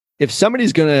if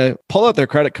somebody's going to pull out their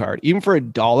credit card, even for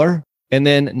 $1, and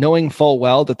then knowing full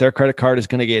well that their credit card is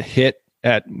going to get hit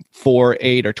at 4,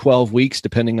 8, or 12 weeks,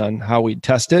 depending on how we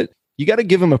test it, you got to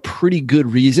give them a pretty good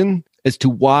reason as to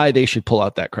why they should pull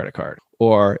out that credit card.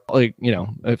 Or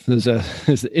if there's an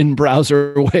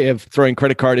in-browser way of throwing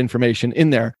credit card information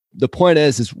in there. The point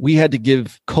is we had to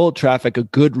give cold traffic a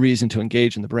good reason to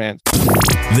engage in the brand.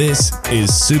 This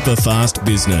is Super Fast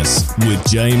Business with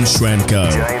James Schramko.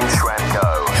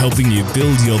 Helping you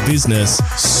build your business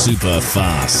super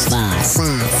fast.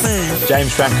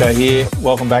 James Schramko here.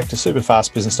 Welcome back to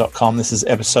superfastbusiness.com. This is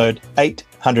episode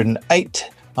 808.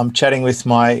 I'm chatting with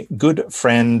my good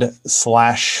friend /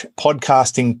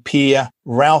 podcasting peer,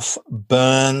 Ralph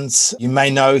Burns. You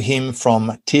may know him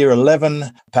from Tier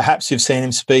 11. Perhaps you've seen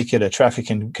him speak at a traffic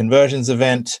and conversions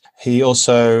event. He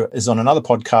also is on another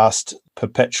podcast,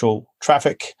 Perpetual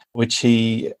Traffic, which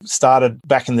he started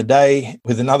back in the day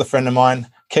with another friend of mine,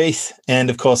 Keith. And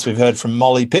of course, we've heard from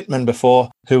Molly Pittman before,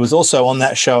 who was also on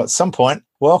that show at some point.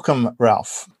 Welcome,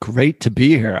 Ralph. Great to be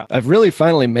here. I've really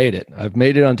finally made it. I've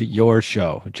made it onto your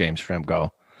show, James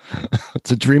Schramko.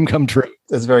 It's a dream come true.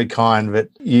 That's very kind, but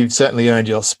you've certainly earned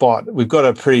your spot. We've got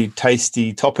a pretty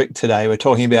tasty topic today. We're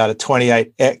talking about a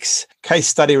 28X case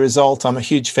study result. I'm a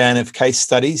huge fan of case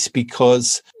studies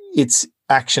because it's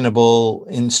actionable,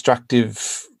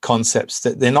 instructive concepts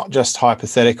that they're not just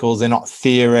hypotheticals, they're not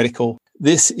theoretical.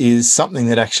 This is something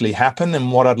that actually happened.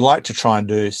 And what I'd like to try and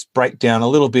do is break down a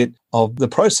little bit of the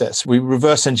process. We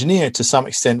reverse engineer to some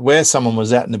extent where someone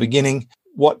was at in the beginning,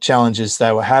 what challenges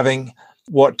they were having,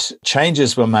 what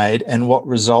changes were made, and what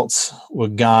results were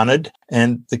garnered.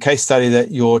 And the case study that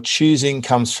you're choosing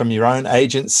comes from your own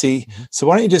agency. So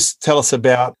why don't you just tell us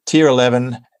about Tier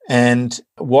 11 and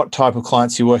what type of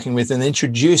clients you're working with, and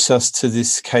introduce us to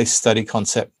this case study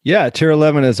concept. Yeah, Tier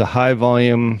 11 is a high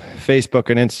volume Facebook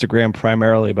and Instagram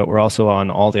primarily, but we're also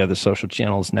on all the other social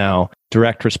channels now,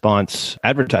 direct response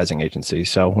advertising agency.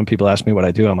 So when people ask me what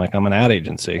I do, I'm like, I'm an ad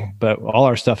agency, but all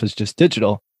our stuff is just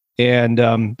digital.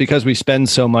 And because we spend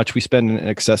so much, we spend in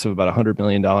excess of about $100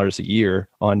 million a year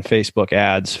on Facebook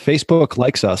ads. Facebook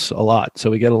likes us a lot.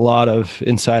 So we get a lot of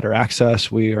insider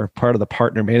access. We are part of the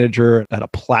partner manager at a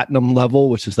platinum level,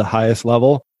 which is the highest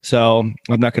level. So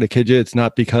I'm not going to kid you. It's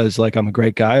not because like I'm a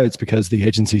great guy. It's because the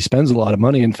agency spends a lot of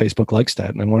money and Facebook likes that.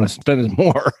 And I want to spend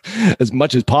more, as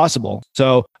much as possible.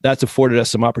 So that's afforded us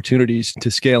some opportunities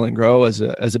to scale and grow as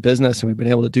a business. And we've been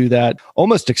able to do that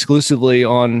almost exclusively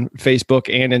on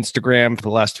Facebook and Instagram for the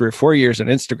last 3 or 4 years on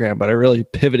Instagram. But I really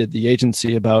pivoted the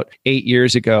agency about 8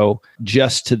 years ago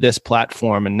just to this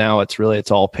platform. And now it's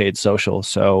all paid social.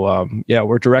 So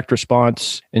we're direct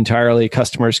response entirely.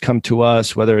 Customers come to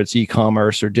us, whether it's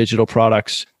e-commerce or digital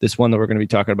products. This one that we're going to be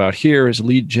talking about here is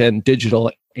lead gen digital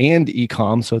and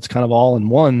e-com. So it's kind of all in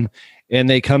one. And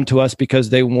they come to us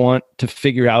because they want to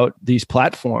figure out these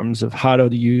platforms of how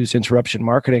to use interruption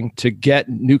marketing to get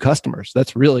new customers.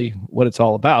 That's really what it's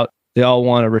all about. They all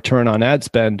want a return on ad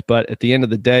spend, but at the end of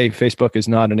the day, Facebook is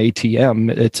not an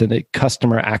ATM. It's a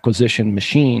customer acquisition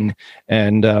machine.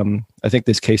 And I think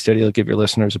this case study will give your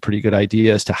listeners a pretty good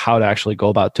idea as to how to actually go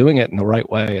about doing it in the right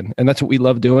way. And that's what we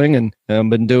love doing, and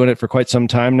been doing it for quite some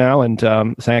time now. And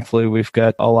thankfully, we've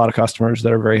got a lot of customers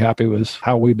that are very happy with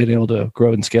how we've been able to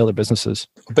grow and scale their businesses.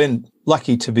 I've been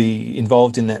lucky to be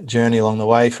involved in that journey along the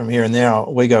way from here and there.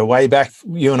 We go way back.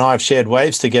 You and I have shared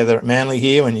waves together at Manly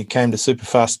here when you came to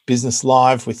Superfast Business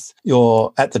Live with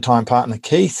your, at the time, partner,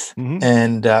 Keith. Mm-hmm.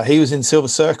 And he was in Silver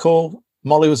Circle.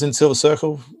 Molly was in Silver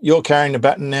Circle. You're carrying the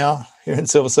baton now here in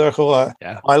Silver Circle.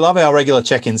 I love our regular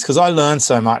check-ins because I learned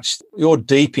so much. You're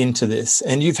deep into this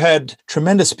and you've had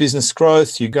tremendous business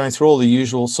growth. You're going through all the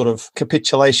usual sort of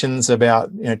capitulations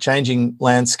about changing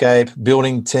landscape,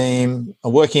 building team,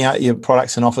 working out your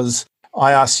products and offers.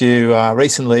 I asked you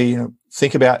recently,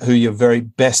 think about who your very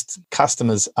best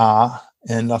customers are.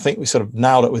 And I think we sort of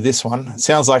nailed it with this one. It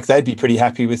sounds like they'd be pretty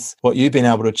happy with what you've been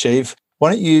able to achieve. Why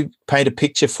don't you paint a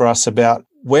picture for us about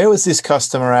where was this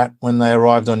customer at when they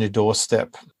arrived on your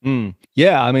doorstep?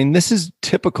 Yeah, I mean, this is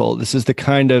typical. This is the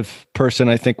kind of person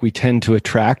I think we tend to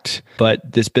attract.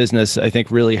 But this business, I think,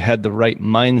 really had the right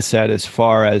mindset as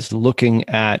far as looking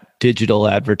at digital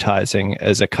advertising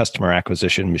as a customer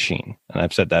acquisition machine. And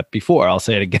I've said that before. I'll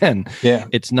say it again. Yeah.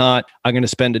 It's not, I'm going to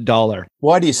spend $1.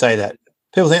 Why do you say that?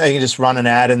 People think they can just run an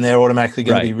ad and they're automatically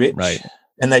going to be rich. Right.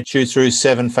 And they chew through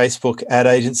 7 Facebook ad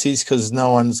agencies because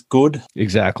no one's good.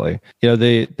 Exactly.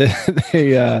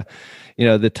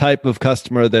 the type of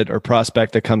customer that or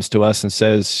prospect that comes to us and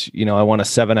says, I want a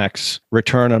 7x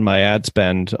return on my ad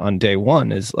spend on day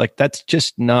one is like, that's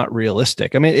just not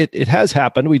realistic. I mean, it has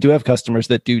happened. We do have customers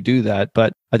that do that,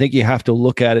 but I think you have to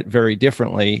look at it very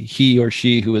differently. He or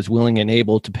she who is willing and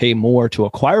able to pay more to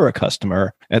acquire a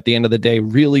customer at the end of the day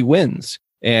really wins.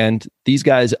 And these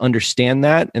guys understand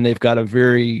that, and they've got a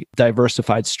very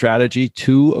diversified strategy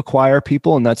to acquire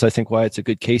people. And that's, I think, why it's a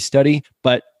good case study.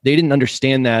 But they didn't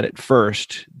understand that at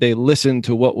first. They listened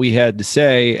to what we had to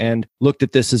say and looked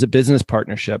at this as a business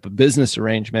partnership, a business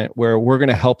arrangement where we're going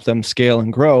to help them scale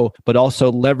and grow, but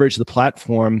also leverage the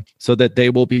platform so that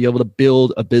they will be able to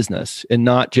build a business and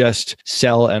not just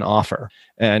sell and offer.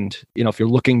 And, if you're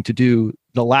looking to do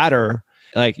the latter,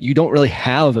 like you don't really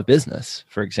have a business,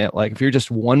 for example. Like if you're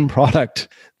just one product,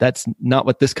 that's not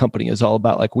what this company is all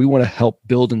about. Like we want to help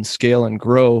build and scale and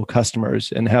grow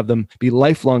customers and have them be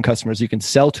lifelong customers you can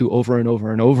sell to over and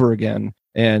over and over again.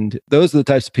 And those are the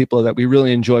types of people that we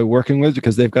really enjoy working with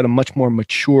because they've got a much more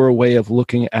mature way of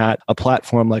looking at a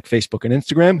platform like Facebook and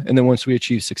Instagram. And then once we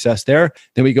achieve success there,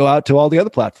 then we go out to all the other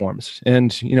platforms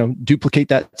and, duplicate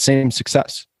that same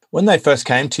success. When they first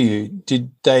came to you,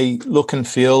 did they look and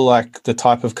feel like the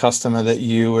type of customer that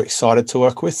you were excited to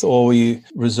work with, or were you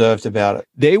reserved about it?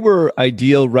 They were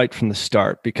ideal right from the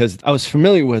start because I was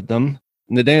familiar with them.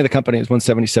 And the name of the company is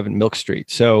 177 Milk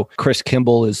Street. So Chris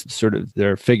Kimball is sort of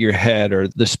their figurehead or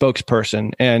the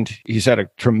spokesperson. And he's had a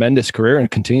tremendous career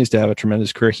and continues to have a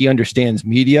tremendous career. He understands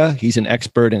media. He's an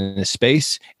expert in his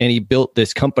space. And he built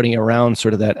this company around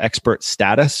sort of that expert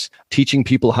status, teaching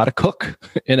people how to cook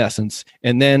in essence.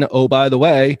 And then, oh, by the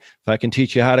way, if I can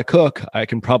teach you how to cook, I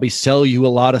can probably sell you a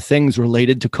lot of things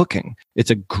related to cooking.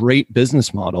 It's a great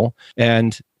business model.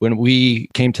 And when we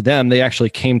came to them, they actually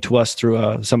came to us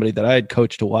through somebody that I had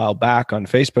coached a while back on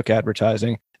Facebook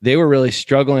advertising. They were really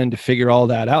struggling to figure all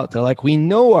that out. They're like, we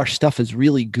know our stuff is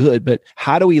really good, but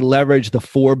how do we leverage the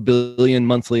 4 billion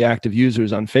monthly active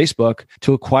users on Facebook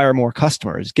to acquire more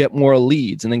customers, get more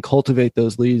leads, and then cultivate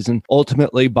those leads and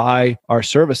ultimately buy our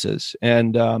services?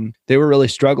 And they were really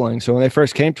struggling. So when they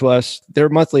first came to us, their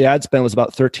monthly ad spend was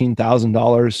about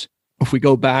 $13,000. If we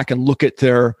go back and look at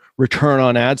their return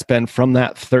on ad spend from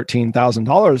that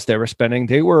 $13,000 they were spending,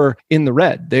 they were in the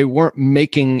red. They weren't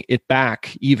making it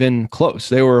back even close.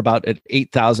 They were about at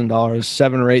 $8,000,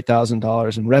 $7,000 or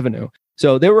 $8,000 in revenue.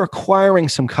 So they were acquiring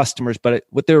some customers, but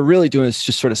what they were really doing is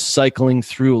just sort of cycling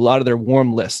through a lot of their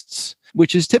warm lists,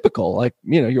 which is typical. Like,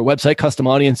 your website custom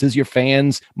audiences, your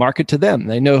fans, market to them.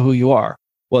 They know who you are.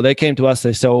 Well, they came to us.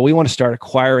 They said, well, we want to start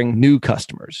acquiring new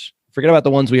customers. Forget about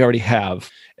the ones we already have.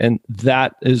 And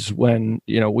that is when,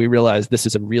 we realized this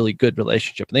is a really good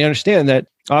relationship. And they understand that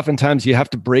oftentimes you have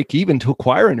to break even to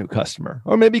acquire a new customer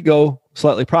or maybe go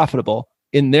slightly profitable.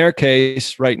 In their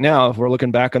case right now, if we're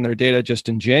looking back on their data just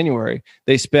in January,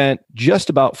 they spent just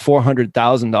about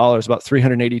 $400,000, about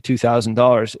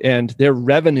 $382,000. And their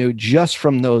revenue just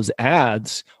from those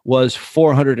ads was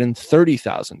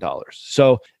 $430,000.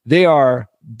 So they are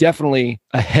definitely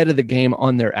ahead of the game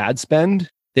on their ad spend.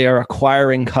 They are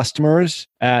acquiring customers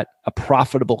at a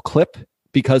profitable clip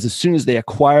because as soon as they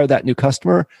acquire that new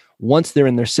customer, once they're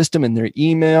in their system, in their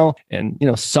email, and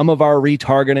some of our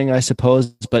retargeting, I suppose,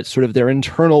 but sort of their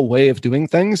internal way of doing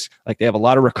things, like they have a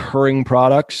lot of recurring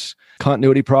products,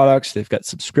 continuity products, they've got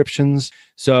subscriptions.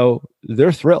 So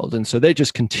they're thrilled. And so they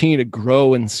just continue to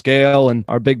grow and scale and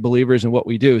are big believers in what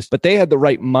we do. But they had the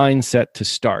right mindset to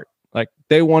start. Like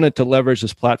they wanted to leverage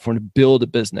this platform to build a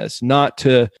business, not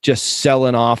to just sell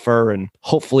an offer and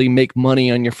hopefully make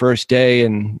money on your first day.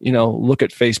 And, look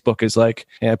at Facebook as like,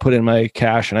 hey, I put in my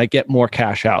cash and I get more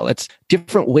cash out. That's a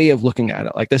different way of looking at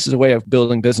it. Like this is a way of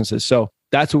building businesses. So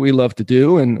that's what we love to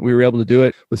do. And we were able to do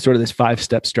it with sort of this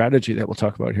 5-step strategy that we'll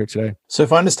talk about here today. So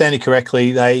if I understand you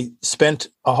correctly, they spent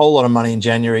a whole lot of money in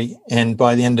January. And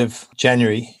by the end of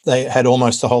January, they had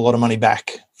almost a whole lot of money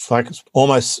back, like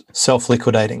almost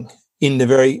self-liquidating in the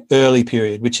very early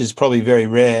period, which is probably very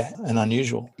rare and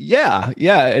unusual. Yeah,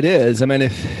 it is. I mean,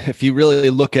 if you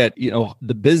really look at,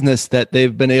 the business that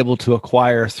they've been able to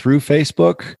acquire through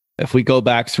Facebook, if we go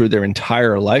back through their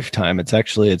entire lifetime,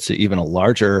 it's even a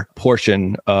larger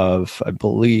portion of, I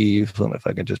believe, I don't know if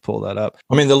I can just pull that up.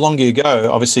 I mean, the longer you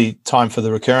go, obviously time for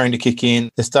the recurring to kick in.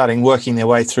 They're starting working their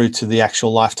way through to the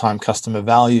actual lifetime customer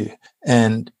value.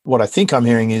 And what I think I'm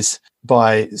hearing is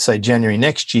by, say, January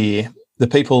next year, the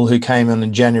people who came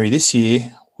in January this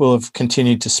year will have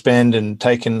continued to spend and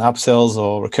taken upsells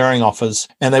or recurring offers,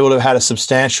 and they will have had a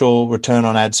substantial return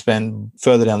on ad spend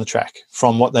further down the track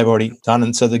from what they've already done.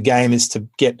 And so the game is to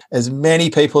get as many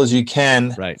people as you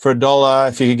can for $1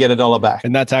 if you could get $1 back.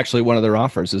 And that's actually one of their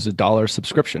offers is $1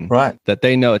 subscription. Right. That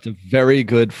they know it's a very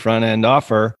good front end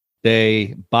offer.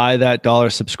 They buy that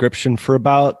 $1 subscription for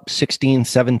about $16,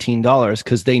 $17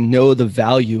 because they know the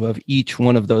value of each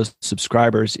one of those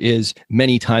subscribers is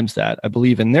many times that. I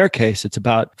believe in their case, it's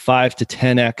about 5 to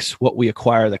 10x what we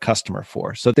acquire the customer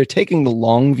for. So they're taking the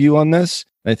long view on this.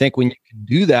 I think when you can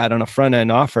do that on a front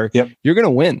end offer, you're going to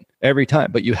win every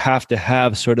time, but you have to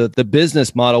have sort of the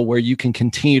business model where you can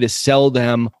continue to sell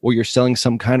them or you're selling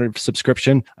some kind of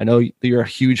subscription. I know you're a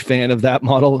huge fan of that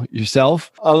model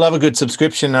yourself. I love a good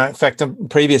subscription. In fact, a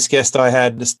previous guest I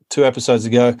had just 2 episodes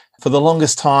ago, for the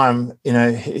longest time,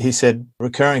 he said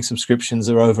recurring subscriptions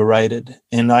are overrated.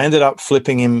 And I ended up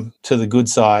flipping him to the good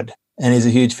side, and he's a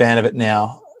huge fan of it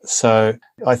now. So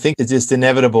I think it's just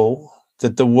inevitable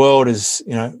that the world is,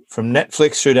 from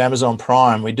Netflix through to Amazon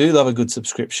Prime, we do love a good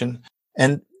subscription.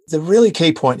 And the really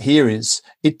key point here is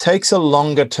it takes a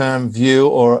longer term view,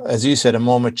 or as you said, a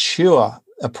more mature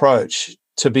approach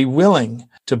to be willing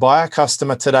to buy a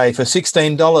customer today for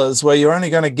 $16 where you're only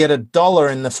going to get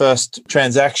 $1 in the first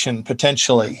transaction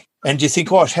potentially. And you think,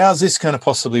 gosh, how's this going to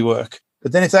possibly work?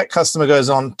 But then if that customer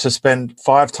goes on to spend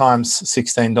 5 times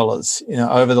 $16,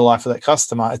 over the life of that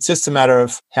customer, it's just a matter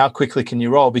of how quickly can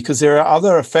you roll, because there are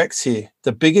other effects here.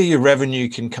 The bigger your revenue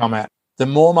can come at, the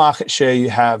more market share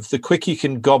you have, the quicker you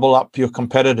can gobble up your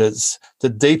competitors, the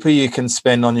deeper you can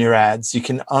spend on your ads, you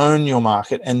can own your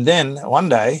market. And then one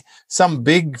day, some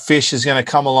big fish is going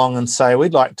to come along and say,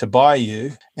 we'd like to buy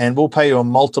you and we'll pay you a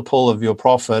multiple of your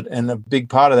profit. And a big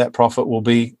part of that profit will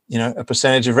be, a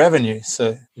percentage of revenue.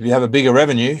 So if you have a bigger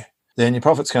revenue, then your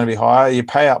profit's going to be higher, your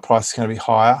payout price is going to be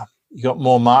higher, you got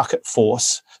more market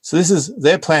force. So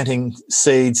they're planting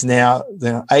seeds now,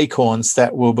 acorns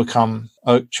that will become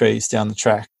oak trees down the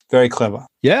track. Very clever.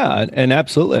 Yeah, and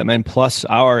absolutely. I mean, plus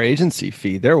our agency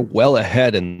fee, they're well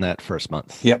ahead in that first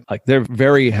month. Yep. Like they're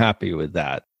very happy with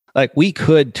that. Like we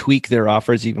could tweak their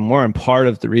offers even more. And part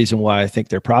of the reason why I think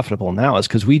they're profitable now is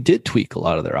because we did tweak a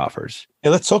lot of their offers.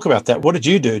 Yeah, let's talk about that. What did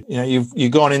you do?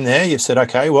 You've gone in there, you've said,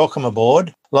 okay, welcome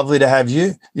aboard. Lovely to have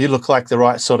you. You look like the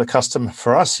right sort of customer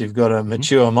for us. You've got a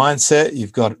mature mindset.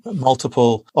 You've got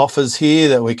multiple offers here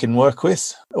that we can work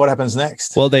with. What happens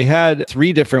next? Well, they had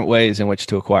 3 different ways in which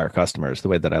to acquire customers, the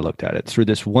way that I looked at it. Through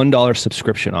this $1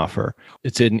 subscription offer.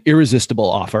 It's an irresistible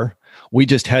offer. We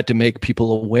just had to make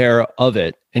people aware of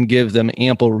it and give them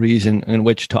ample reason in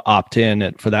which to opt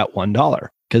in for that $1.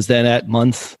 Because then at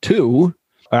month 2,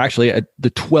 or actually at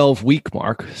the 12-week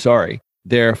mark,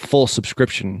 their full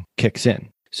subscription kicks in.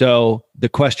 So the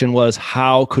question was,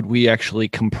 how could we actually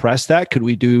compress that? Could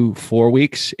we do 4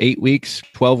 weeks, 8 weeks,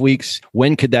 12 weeks?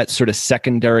 When could that sort of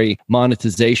secondary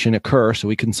monetization occur? So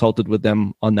we consulted with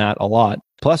them on that a lot.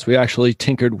 Plus, we actually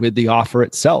tinkered with the offer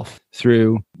itself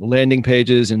through landing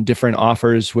pages and different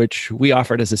offers, which we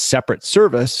offered as a separate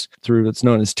service through what's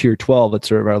known as Tier 12. It's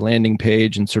sort of our landing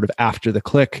page and sort of after the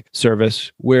click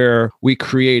service, where we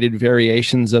created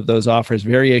variations of those offers,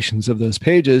 variations of those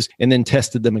pages, and then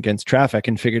tested them against traffic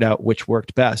and figured out which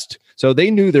worked best. So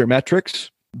they knew their metrics,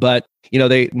 but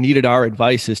they needed our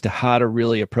advice as to how to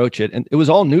really approach it. And it was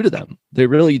all new to them. They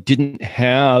really didn't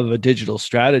have a digital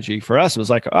strategy. For us, it was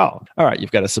like, oh, all right,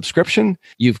 you've got a subscription,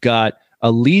 you've got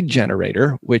a lead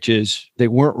generator, which is, they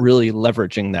weren't really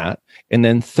leveraging that. And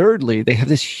then thirdly, they have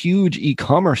this huge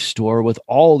e-commerce store with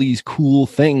all these cool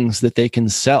things that they can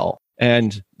sell.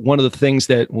 And one of the things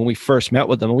that when we first met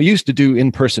with them, we used to do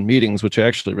in-person meetings, which I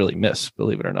actually really miss,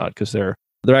 believe it or not, because they're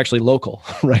actually local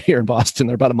right here in Boston.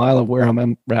 They're about a mile of where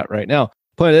I'm at right now.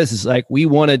 Point of this is like, we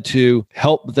wanted to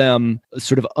help them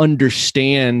sort of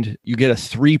understand, you get a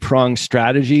 3-pronged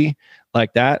strategy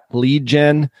like that: lead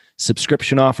gen,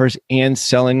 subscription offers, and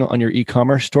selling on your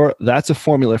e-commerce store. That's a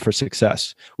formula for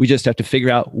success. We just have to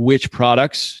figure out which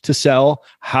products to sell,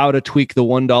 how to tweak the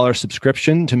 $1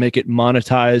 subscription to make it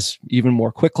monetize even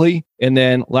more quickly. And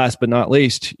then last but not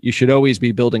least, you should always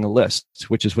be building a list,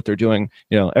 which is what they're doing.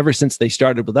 Ever since they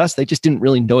started with us, they just didn't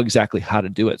really know exactly how to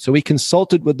do it. So we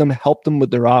consulted with them, helped them with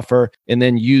their offer, and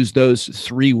then used those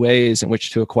 3 ways in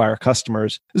which to acquire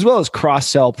customers, as well as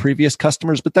cross-sell previous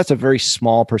customers. But that's a very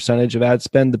small percentage of ad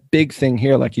spend. The big thing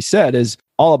here, like you said, is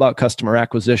all about customer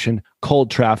acquisition, cold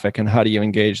traffic, and how do you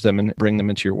engage them and bring them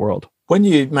into your world. When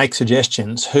you make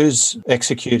suggestions, who's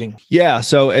executing? Yeah.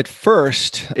 So at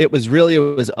first, it was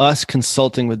us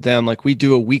consulting with them. Like we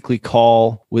do a weekly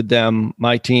call with them,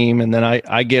 my team, and then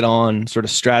I get on sort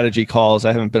of strategy calls.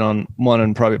 I haven't been on one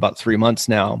in probably about 3 months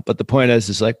now. But the point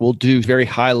is like we'll do very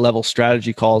high level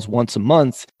strategy calls once a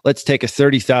month. Let's take a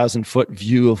 30,000 foot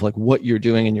view of like what you're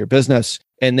doing in your business.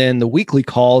 And then the weekly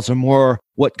calls are more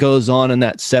what goes on in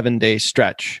that 7-day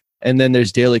stretch. And then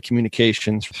there's daily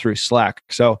communications through Slack.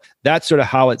 So that's sort of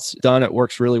how it's done. It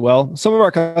works really well. Some of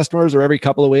our customers are every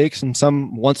couple of weeks and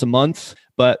some once a month,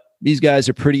 but these guys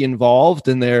are pretty involved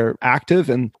and they're active.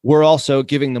 And we're also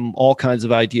giving them all kinds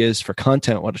of ideas for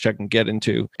content, which I can get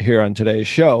into here on today's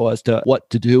show as to what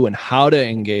to do and how to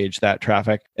engage that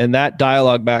traffic. And that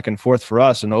dialogue back and forth for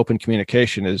us and open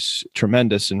communication is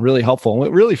tremendous and really helpful. And we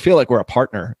really feel like we're a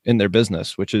partner in their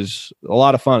business, which is a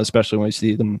lot of fun, especially when we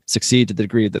see them succeed to the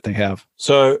degree that they have.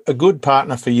 So a good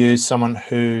partner for you is someone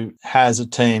who has a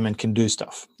team and can do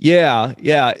stuff. Yeah.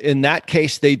 In that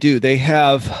case, they do. They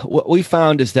have, what we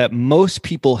found is that most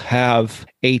people have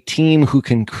a team who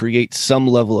can create some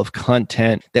level of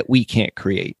content that we can't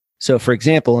create. So for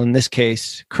example, in this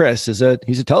case, Chris he's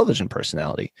a television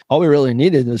personality. All we really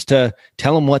needed was to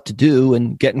tell him what to do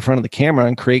and get in front of the camera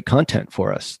and create content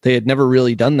for us. They had never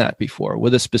really done that before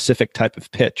with a specific type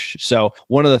of pitch. So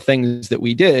one of the things that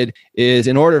we did is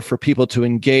in order for people to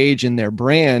engage in their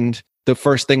brand, the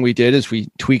first thing we did is we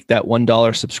tweaked that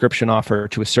 $1 subscription offer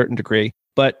to a certain degree.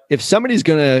 But if somebody's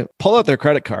going to pull out their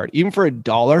credit card, even for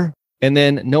 $1, and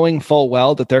then knowing full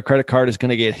well that their credit card is going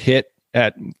to get hit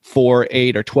at 4,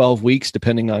 8, or 12 weeks,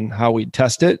 depending on how we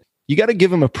test it, you got to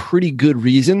give them a pretty good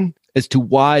reason as to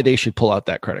why they should pull out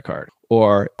that credit card.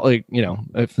 Or like,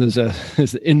 if there's an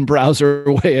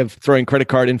in-browser way of throwing credit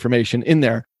card information in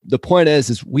there. The point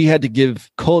is we had to give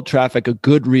cold traffic a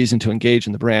good reason to engage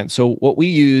in the brand. So what we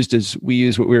used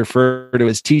what we refer to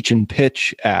as teach and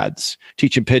pitch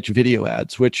video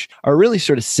ads, which are really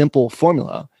sort of simple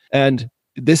formula. And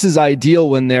this is ideal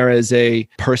when there is a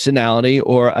personality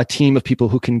or a team of people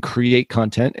who can create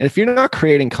content. And if you're not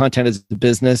creating content as a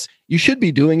business, you should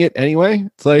be doing it anyway.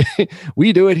 It's like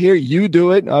we do it here, you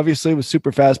do it, obviously with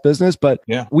Super Fast Business, but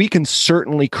we can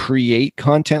certainly create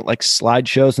content like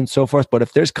slideshows and so forth. But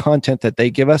if there's content that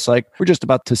they give us, like we're just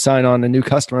about to sign on a new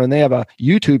customer and they have a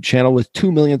YouTube channel with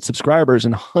 2 million subscribers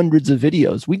and hundreds of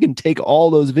videos, we can take all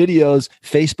those videos,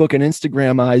 Facebook and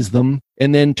Instagramize them,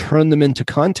 and then turn them into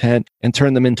content and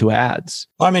turn them into ads.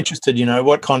 I'm interested,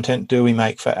 what content do we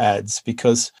make for ads?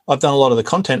 Because I've done a lot of the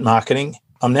content marketing.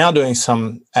 I'm now doing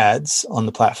some ads on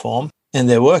the platform and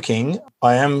they're working.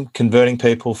 I am converting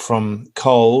people from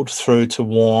cold through to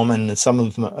warm, and some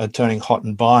of them are turning hot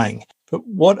and buying. But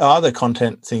what are the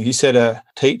content things? You said a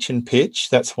teach and pitch,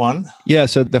 that's one. Yeah,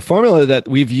 so the formula that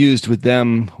we've used with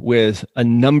them with a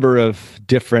number of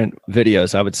different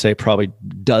videos, I would say probably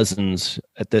dozens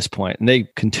at this point, and they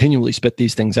continually spit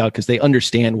these things out because they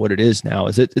understand what it is now,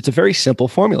 is it's a very simple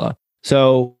formula.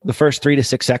 So the first 3 to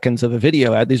 6 seconds of a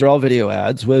video ad, these are all video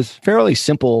ads with fairly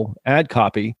simple ad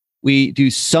copy. We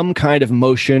do some kind of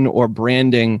motion or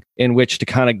branding in which to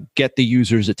kind of get the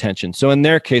user's attention. So in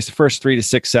their case, the first 3 to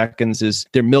 6 seconds is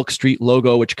their Milk Street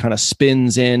logo, which kind of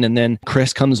spins in, and then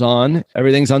Chris comes on.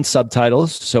 Everything's on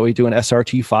subtitles. So we do an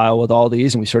SRT file with all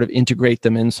these and we sort of integrate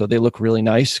them in so they look really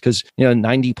nice because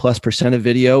 90+% of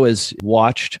video is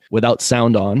watched without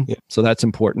sound on. Yeah. So that's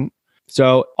important.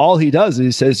 So all he does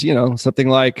is he says, something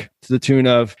like to the tune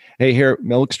of, hey, here at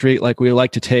Milk Street, like we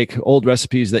like to take old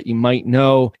recipes that you might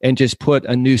know and just put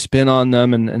a new spin on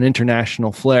them and an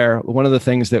international flair. One of the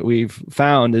things that we've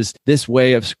found is this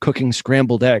way of cooking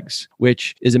scrambled eggs,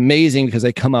 which is amazing because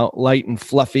they come out light and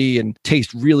fluffy and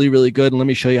taste really, really good. And let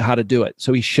me show you how to do it.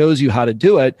 So he shows you how to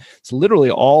do it. It's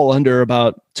literally all under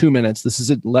about 2 minutes. This is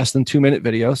a less than 2 minute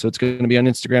video. So it's going to be on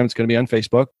Instagram. It's going to be on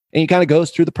Facebook. And he kind of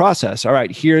goes through the process. All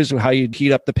right, here's how you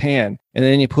heat up the pan. And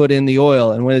then you put in the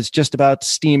oil. And when it's just about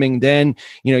steaming, then,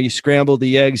 you scramble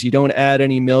the eggs. You don't add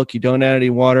any milk. You don't add any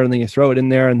water. And then you throw it in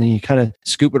there and then you kind of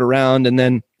scoop it around. And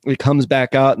then it comes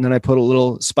back out. And then I put a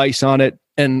little spice on it.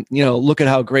 And, look at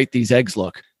how great these eggs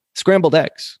look. Scrambled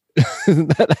eggs.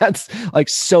 That's like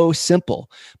so simple,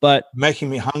 but making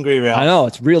me hungry, Ralph. I know,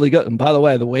 it's really good. And by the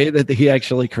way, the way that he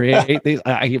actually create these,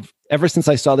 ever since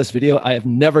I saw this video, I have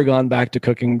never gone back to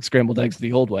cooking scrambled eggs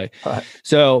the old way. Right.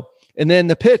 So, and then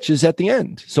the pitch is at the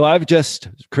end. So I've just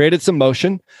created some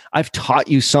motion. I've taught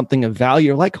you something of value.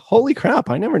 You're like, holy crap,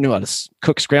 I never knew how to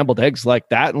cook scrambled eggs like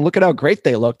that. And look at how great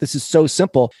they look. This is so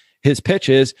simple. His pitch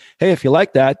is, hey, if you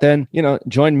like that, then,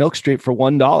 join Milk Street for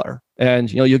 $1.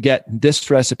 And, you'll get this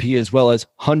recipe as well as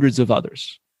hundreds of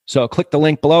others. So click the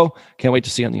link below. Can't wait to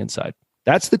see you on the inside.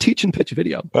 That's the teach and pitch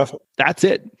video. Perfect. That's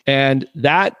it. And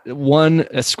that one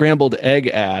scrambled egg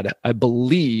ad, I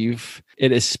believe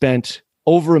it has spent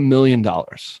over $1 million.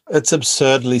 It's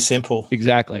absurdly simple.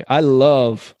 Exactly. I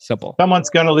love simple.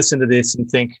 Someone's going to listen to this and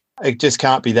think, it just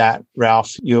can't be that,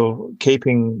 Ralph. You're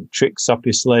keeping tricks up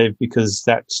your sleeve because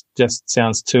that just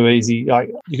sounds too easy.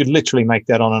 You could literally make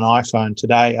that on an iPhone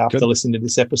today after listening to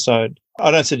this episode. I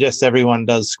don't suggest everyone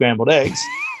does scrambled eggs.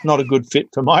 Not a good fit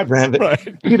for my brand, but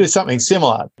you could do something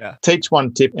similar. Yeah. Teach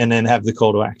one tip and then have the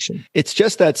call to action. It's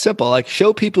just that simple. Like,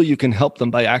 show people you can help them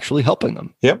by actually helping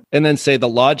them. Yep. And then say the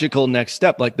logical next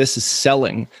step, like this is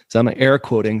selling. So I'm air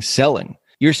quoting selling.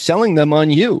 You're selling them on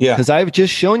you because I've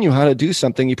just shown you how to do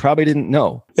something you probably didn't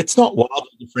know. It's not wildly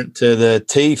different to the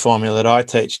T formula that I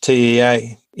teach,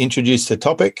 TEA. Introduce the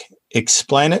topic,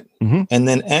 explain it, and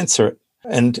then answer it.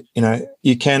 And,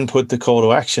 you can put the call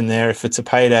to action there if it's a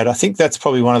paid ad. I think that's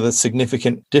probably one of the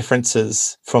significant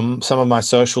differences from some of my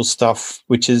social stuff,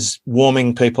 which is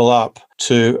warming people up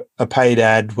to a paid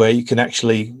ad where you can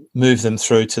actually move them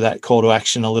through to that call to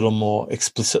action a little more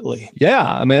explicitly. Yeah.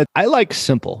 I mean, I like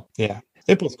simple. Yeah.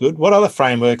 Simple's good. What other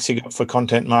frameworks you got for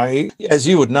content marketing? As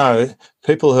you would know,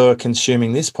 people who are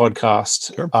consuming this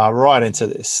podcast are right into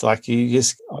this. Like, you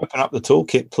just open up the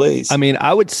toolkit, please. I mean,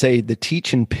 I would say the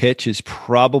teach and pitch is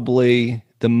probably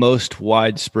the most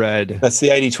widespread. That's the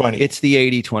 80-20. It's the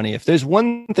 80-20. If there's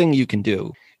one thing you can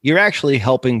do, you're actually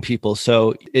helping people.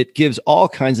 So it gives all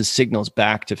kinds of signals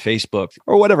back to Facebook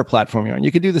or whatever platform you're on.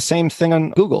 You could do the same thing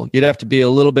on Google. You'd have to be a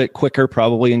little bit quicker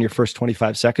probably in your first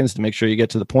 25 seconds to make sure you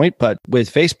get to the point. But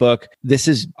with Facebook, this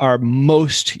is our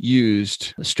most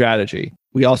used strategy.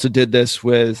 We also did this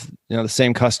with the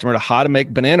same customer to how to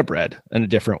make banana bread in a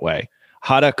different way,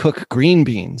 how to cook green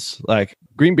beans. Like,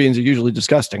 green beans are usually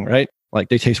disgusting, right? Like,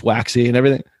 they taste waxy and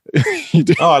everything.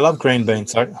 I love green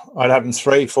beans. I'd have them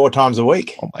 3-4 times a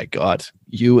week. Oh my God.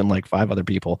 You and like 5 other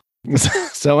people.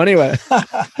 So anyway,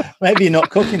 maybe you're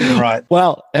not cooking them right.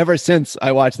 Well, ever since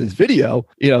I watched this video,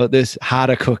 this how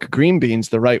to cook green beans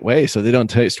the right way so they don't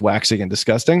taste waxy and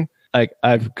disgusting. Like,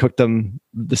 I've cooked them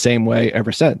the same way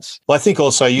ever since. Well, I think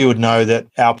also you would know that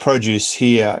our produce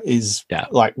here is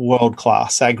like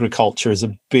world-class. Agriculture is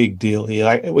a big deal here.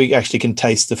 Like, we actually can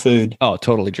taste the food. Oh,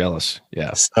 totally jealous.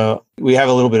 Yeah. So we have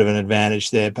a little bit of an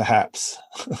advantage there, perhaps.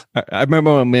 I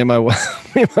remember when me and my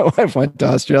wife went to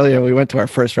Australia. We went to our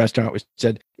first restaurant. We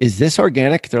said, "Is this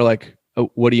organic?" They're like,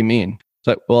 "Oh, what do you mean?" It's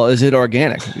like, "Well, is it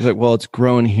organic?" He's like, "Well, it's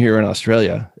grown here in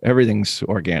Australia. Everything's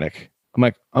organic." I'm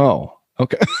like, "Oh,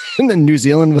 okay." And then New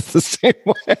Zealand was the same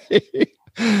way.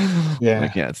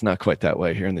 Yeah, it's not quite that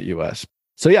way here in the US.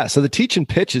 So the teach and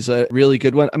pitch is a really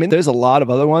good one. I mean, there's a lot of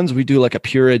other ones. We do like a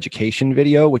pure education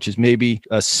video, which is maybe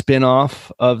a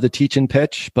spin-off of the teach and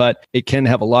pitch, but it can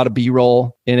have a lot of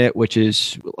B-roll in it, which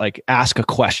is like, ask a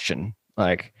question.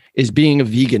 Like, is being a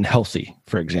vegan healthy,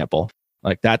 for example?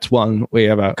 Like, that's one. We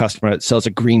have a customer that sells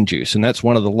a green juice, and that's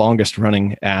one of the longest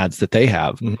running ads that they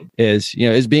have is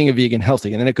being a vegan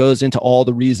healthy? And then it goes into all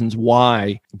the reasons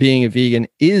why being a vegan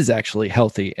is actually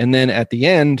healthy. And then at the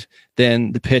end,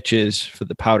 then the pitch is for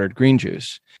the powdered green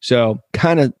juice. So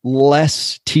kind of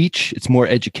less teach. It's more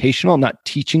educational. I'm not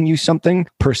teaching you something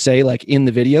per se, like in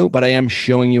the video, but I am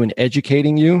showing you and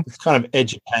educating you. It's kind of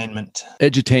edutainment.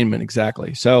 Edutainment,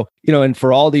 exactly. So, and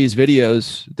for all these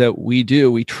videos that we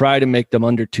do, we try to make them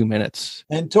under 2 minutes.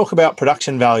 And talk about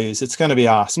production values. It's going to be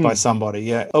asked by somebody.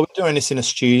 Yeah. Are we doing this in a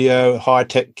studio,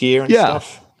 high-tech gear and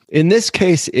stuff? In this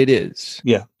case, it is.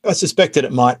 Yeah. I suspect that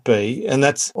it might be. And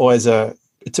that's always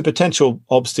it's a potential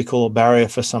obstacle or barrier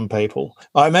for some people.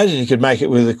 I imagine you could make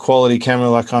it with a quality camera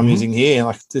like I'm using here.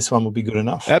 Like, this one would be good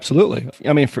enough. Absolutely.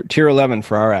 I mean, for tier 11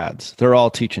 for our ads, they're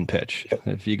all teach and pitch. Yep.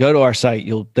 If you go to our site,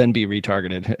 you'll then be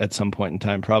retargeted at some point in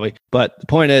time, probably. But the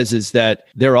point is that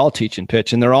they're all teach and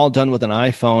pitch, and they're all done with an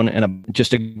iPhone and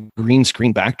just a green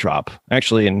screen backdrop.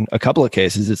 Actually, in a couple of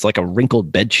cases, it's like a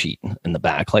wrinkled bed sheet in the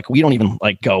back. Like, we don't even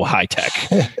go high tech.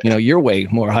 You're way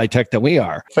more high tech than we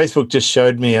are. Facebook just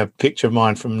showed me a picture of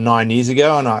mine from 9 years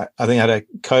ago, and I think I had a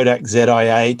Kodak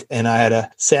ZI-8, and I had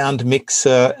a sound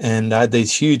mixer, and I had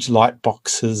these huge light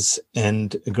boxes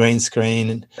and a green screen,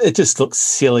 and it just looks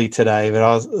silly today. But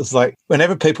it was like,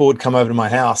 whenever people would come over to my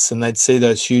house and they'd see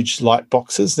those huge light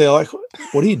boxes, they're like,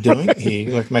 "What are you doing here?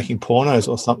 Like making pornos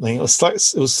or something?" It was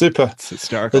super. It's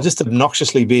hysterical. They're just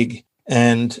obnoxiously big.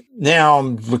 And now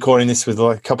I'm recording this with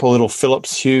like a couple of little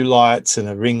Philips Hue lights and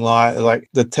a ring light. Like,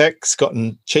 the tech's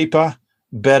gotten cheaper,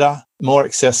 better, more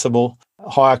accessible,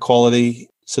 higher quality.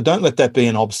 So don't let that be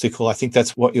an obstacle. I think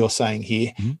that's what you're saying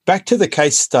here. Back to the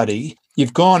case study.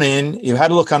 You've gone in, you've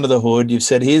had a look under the hood, you've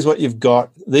said, here's what you've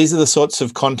got. These are the sorts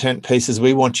of content pieces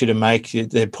we want you to make.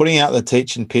 They're putting out the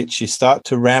teach and pitch. You start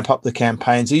to ramp up the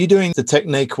campaigns. Are you doing the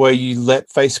technique where you let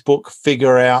Facebook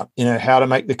figure out, how to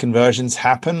make the conversions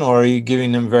happen, or are you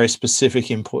giving them very specific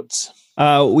inputs?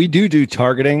 We do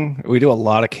targeting. We do a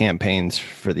lot of campaigns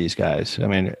for these guys. I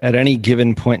mean, at any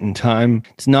given point in time,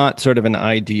 it's not sort of an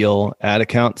ideal ad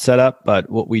account setup, but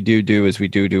what we do is we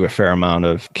do a fair amount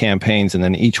of campaigns. And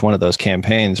then each one of those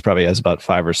campaigns probably has about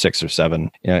 5 or 6 or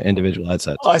 7 individual ad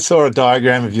sets. I saw a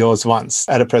diagram of yours once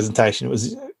at a presentation.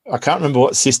 I can't remember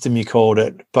what system you called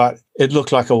it, but it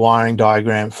looked like a wiring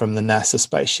diagram from the NASA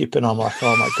spaceship. And I'm like,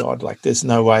 oh my God, there's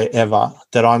no way ever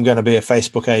that I'm going to be a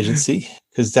Facebook agency,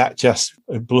 because that just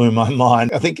blew my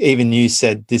mind. I think even you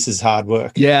said this is hard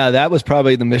work. Yeah, that was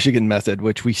probably the Michigan method,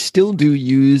 which we still do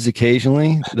use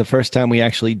occasionally. The first time we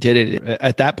actually did it,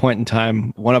 at that point in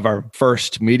time, one of our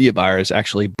first media buyers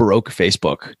actually broke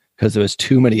Facebook, because there was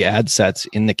too many ad sets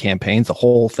in the campaigns. The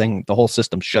whole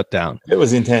system shut down. It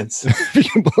was intense. If you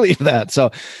can believe that. So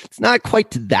it's not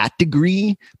quite to that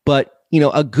degree, but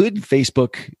a good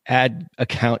Facebook ad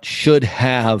account should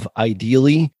have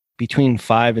ideally between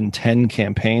 5 and 10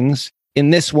 campaigns. In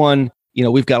this one,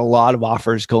 we've got a lot of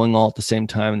offers going all at the same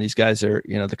time. And these guys are,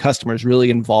 the customer's really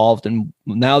involved. And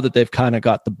now that they've kind of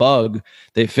got the bug,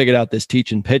 they've figured out this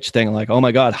teach and pitch thing, like, oh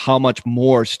my God, how much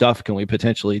more stuff can we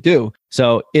potentially do?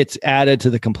 So it's added to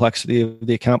the complexity of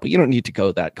the account, but you don't need to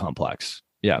go that complex.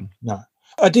 Yeah. No.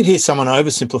 I did hear someone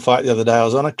oversimplify it the other day. I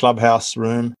was on a Clubhouse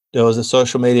room. There was a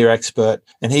social media expert,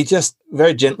 and he just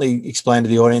very gently explained to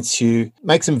the audience, you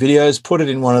make some videos, put it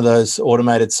in one of those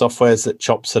automated softwares that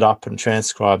chops it up and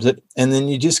transcribes it. And then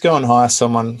you just go and hire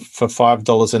someone for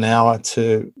 $5 an hour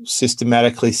to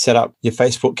systematically set up your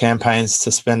Facebook campaigns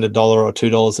to spend $1 or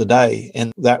 $2 a day.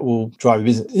 And that will drive your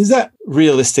business. Is that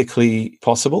realistically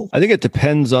possible? I think it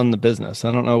depends on the business.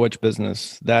 I don't know which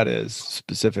business that is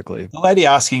specifically. The lady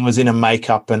asking was in a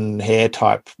makeup and hair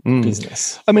type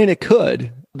business. I mean, it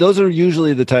could. Those are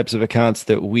usually the types of accounts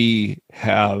that we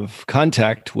have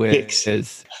contact with,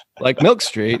 is like Milk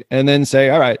Street, and then say,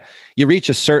 all right, you reach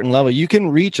a certain level. You can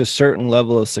reach a certain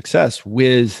level of success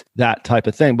with that type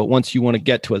of thing. But once you want to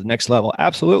get to a next level,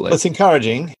 absolutely. It's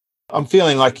encouraging. I'm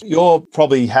feeling like you're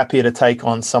probably happier to take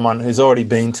on someone who's already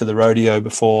been to the rodeo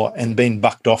before and been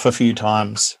bucked off a few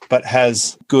times, but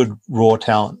has good raw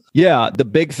talent. Yeah. The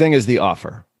big thing is the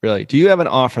offer, really. Do you have an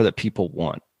offer that people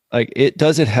want?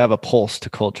 Does it have a pulse to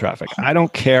cold traffic? I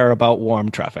don't care about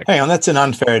warm traffic. Hang on, that's an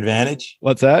unfair advantage.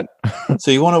 What's that? So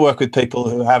you want to work with people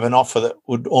who have an offer that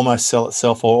would almost sell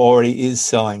itself or already is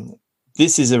selling.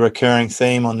 This is a recurring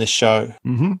theme on this show.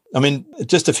 Mm-hmm. I mean,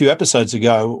 just a few episodes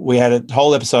ago, we had a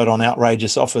whole episode on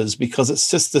outrageous offers, because it's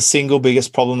just the single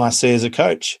biggest problem I see as a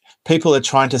coach. People are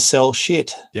trying to sell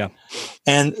shit. Yeah.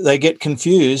 And they get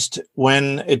confused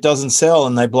when it doesn't sell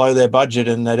and they blow their budget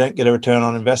and they don't get a return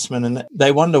on investment. And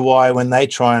they wonder why, when they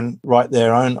try and write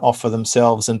their own offer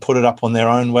themselves and put it up on their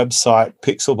own website,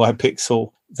 pixel by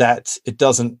pixel, that it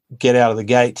doesn't get out of the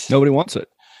gate. Nobody wants it.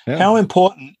 Yeah. How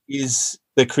important is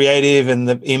the creative and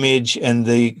the image and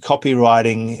the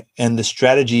copywriting and the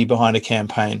strategy behind a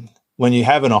campaign when you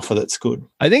have an offer that's good?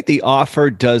 I think the offer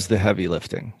does the heavy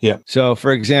lifting. Yeah. So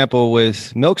for example,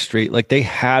 with Milk Street, they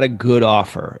had a good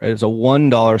offer. It's a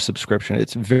 $1 subscription.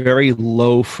 It's very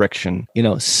low friction,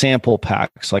 sample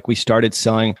packs. We started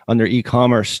selling on their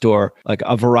e-commerce store,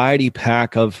 a variety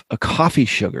pack of coffee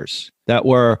sugars that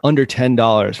were under $10,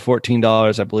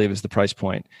 $14, I believe is the price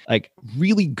point.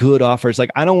 Really good offers.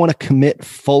 I don't want to commit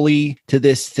fully to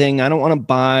this thing. I don't want to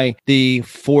buy the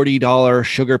 $40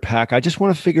 sugar pack. I just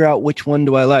want to figure out which one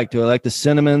do I like. Do I like the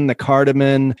cinnamon, the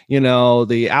cardamom,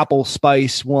 the apple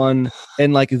spice one?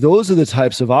 And those are the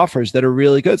types of offers that are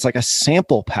really good. It's like a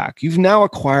sample pack. You've now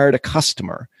acquired a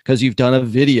customer because you've done a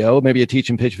video, maybe a teach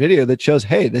and pitch video that shows,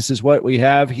 hey, this is what we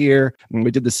have here. And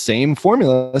we did the same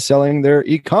formula selling their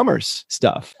e-commerce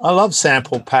stuff. I love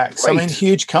sample packs. Great. I mean,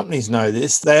 huge companies know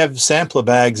this. They have sampler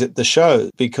bags at the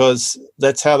show because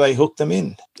that's how they hook them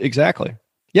in. Exactly.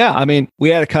 Yeah. I mean, we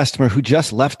had a customer who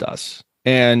just left us.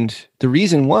 And the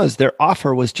reason was their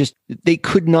offer was just, they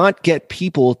could not get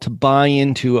people to buy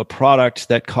into a product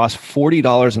that cost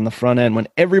 $40 on the front end when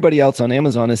everybody else on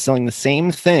Amazon is selling the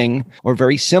same thing or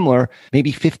very similar,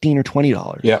 maybe $15 or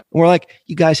 $20. Yeah. And we're like,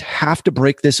 you guys have to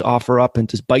break this offer up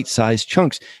into bite-sized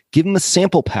chunks. Give them a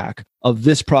sample pack of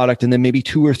this product and then maybe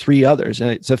 2 or 3 others.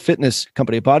 And it's a fitness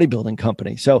company, a bodybuilding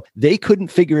company. So they couldn't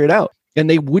figure it out. and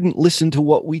they wouldn't listen to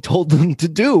what we told them to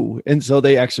do. And so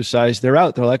they exercised their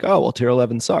out. They're like, oh, well, tier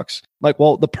 11 sucks. Like,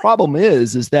 well, the problem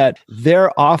is that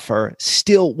their offer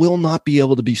still will not be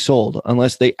able to be sold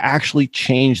unless they actually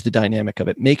change the dynamic of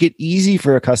it. Make it easy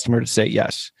for a customer to say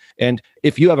yes. And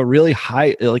if you have a really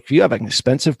high, like if you have an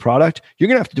expensive product, you're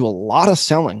going to have to do a lot of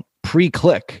selling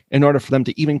pre-click in order for them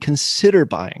to even consider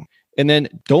buying. And then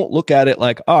don't look at it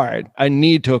like, all right, I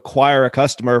need to acquire a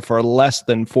customer for less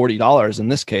than $40 in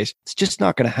this case. It's just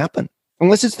not going to happen.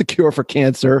 Unless it's the cure for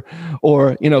cancer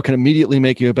or, can immediately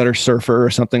make you a better surfer or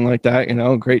something like that,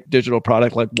 great digital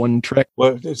product like One Trick.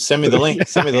 Well, send me the link.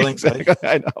 Send me the link. Exactly.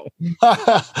 I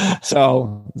know.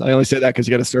 So I only say that because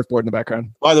you got a surfboard in the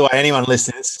background. By the way, anyone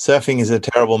listening, surfing is a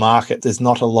terrible market. There's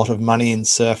not a lot of money in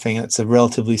surfing. And it's a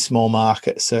relatively small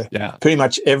market. So pretty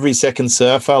much every second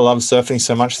surfer loves surfing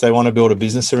so much they want to build a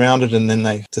business around it. And then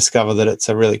they discover that it's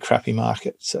a really crappy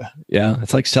market. So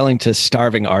it's like selling to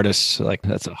starving artists. Like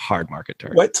that's a hard market.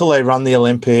 Wait till they run the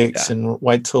Olympics and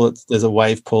wait till there's a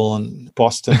wave pool in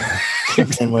Boston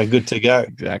and we're good to go.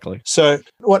 Exactly. So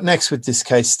what next with this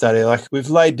case study? Like we've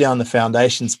laid down the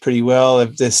foundations pretty well.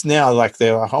 There's now like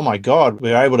they're like, oh my God,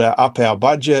 we're able to up our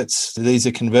budgets. These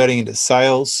are converting into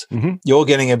sales. Mm-hmm. You're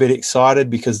getting a bit excited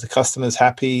because the customer's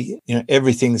happy.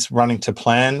 Everything's running to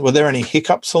plan. Were there any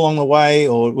hiccups along the way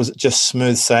or was it just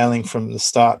smooth sailing from the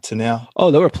start to now?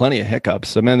 Oh, there were plenty of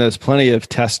hiccups. I mean, there's plenty of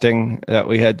testing that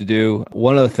we had to do.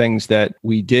 One of the things that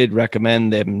we did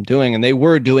recommend them doing, and they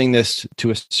were doing this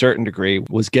to a certain degree,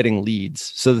 was getting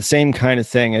leads. So the same kind of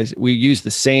thing as we use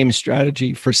the same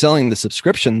strategy for selling the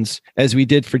subscriptions as we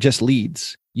did for just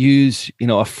leads. Use,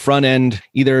 a front end,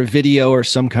 either a video or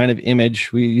some kind of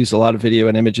image. We use a lot of video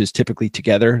and images typically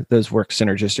together. Those work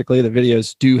synergistically. The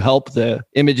videos do help. The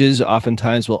images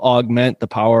oftentimes will augment the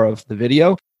power of the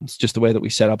video. It's just the way that we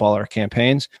set up all our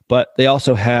campaigns. But they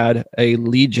also had a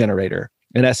lead generator.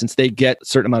 In essence, they get a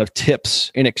certain amount of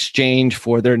tips in exchange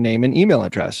for their name and email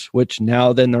address, which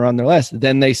now then they're on their list.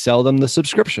 Then they sell them the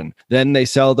subscription. Then they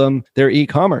sell them their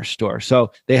e-commerce store.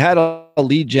 So they had a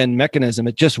lead gen mechanism.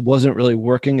 It just wasn't really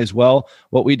working as well.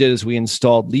 What we did is we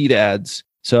installed lead ads.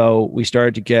 So we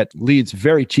started to get leads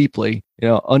very cheaply,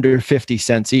 under 50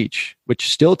 cents each, which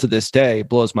still to this day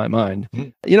blows my mind.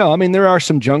 Mm-hmm. There are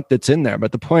some junk that's in there,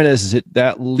 but the point is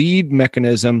that lead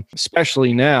mechanism,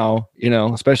 especially now,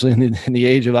 especially in the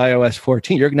age of iOS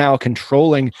 14, you're now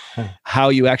controlling how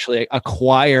you actually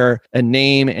acquire a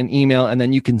name and email, and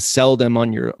then you can sell them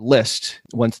on your list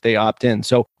once they opt in.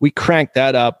 So we cranked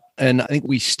that up. And I think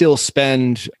we still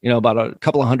spend, about a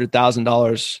couple of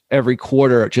 $100,000 every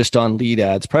quarter just on lead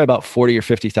ads, probably about $40,000 or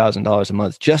 $50,000 a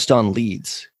month just on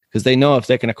leads. Because they know if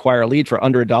they can acquire a lead for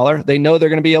under $1, they know they're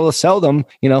going to be able to sell them,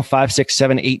 5, 6,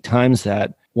 7, 8 times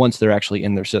that once they're actually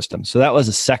in their system. So that was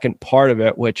the second part of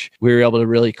it, which we were able to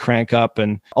really crank up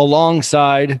and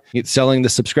alongside selling the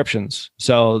subscriptions.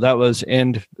 So that was,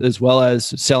 and as well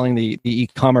as selling the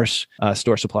e-commerce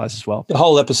store supplies as well. The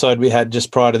whole episode we had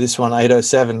just prior to this one,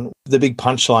 807, the big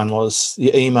punchline was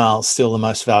your email is still the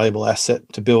most valuable asset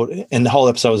to build. And the whole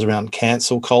episode was around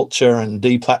cancel culture and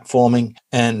deplatforming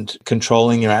and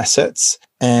controlling your assets.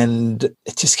 And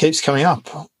it just keeps coming up.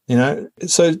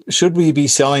 So should we be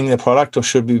selling the product or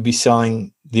should we be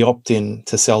selling the opt-in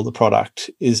to sell the product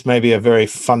is maybe a very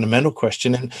fundamental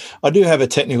question. And I do have a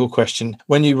technical question.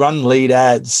 When you run lead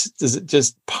ads, does it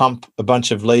just pump a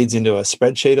bunch of leads into a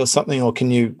spreadsheet or something, or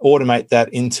can you automate that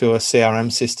into a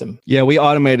CRM system? Yeah, we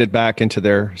automated back into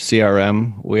their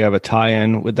CRM. We have a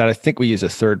tie-in with that. I think we use a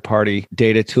third-party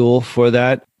data tool for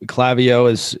that.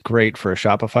 Klaviyo is great for a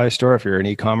Shopify store if you're an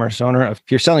e-commerce owner. If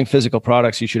you're selling physical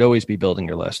products, you should always be building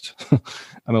your list.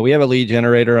 We have a lead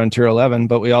generator on tier 11,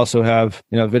 but we also have,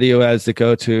 video ads that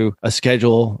go to a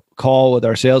schedule call with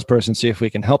our salesperson, see if we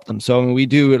can help them. So we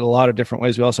do it a lot of different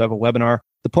ways. We also have a webinar.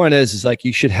 The point is like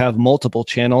you should have multiple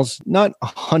channels, not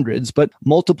hundreds, but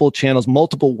multiple channels,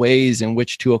 multiple ways in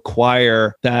which to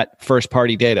acquire that first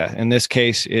party data. In this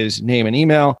case is name and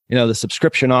email. The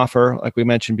subscription offer, like we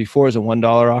mentioned before, is a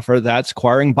 $1 offer. That's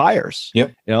acquiring buyers.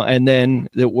 Yep. And then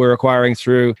that we're acquiring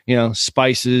through,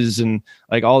 spices and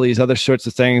like all these other sorts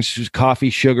of things, coffee,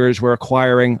 sugars. We're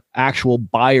acquiring actual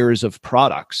buyers of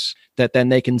products that then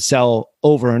they can sell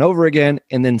over and over again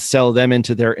and then sell them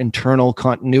into their internal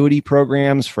continuity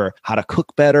programs for how to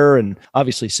cook better and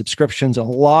obviously subscriptions, a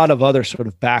lot of other sort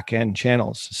of back end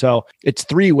channels. So it's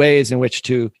 3 ways in which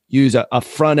to use a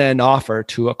front end offer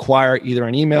to acquire either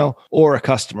an email or a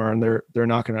customer, and they're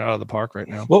knocking it out of the park right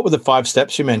now. What were the 5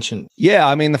 steps you mentioned?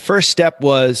 Yeah, the first step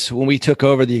was when we took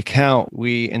over the account,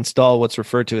 we installed what's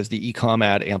referred to as the Ecom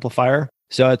Ad Amplifier.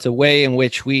 So it's a way in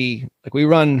which we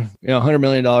run $100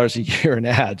 million a year in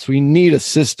ads. We need a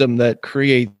system that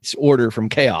creates order from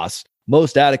chaos.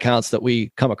 Most ad accounts that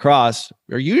we come across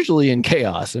are usually in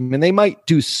chaos. I mean, they might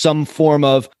do some form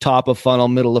of top of funnel,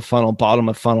 middle of funnel, bottom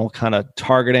of funnel kind of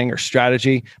targeting or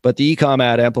strategy. But the Ecom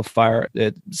Ad Amplifier,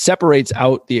 it separates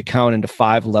out the account into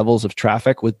 5 levels of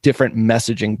traffic with different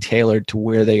messaging tailored to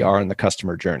where they are in the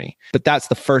customer journey. But that's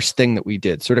the first thing that we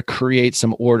did, sort of create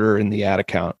some order in the ad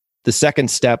account. The second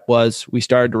step was we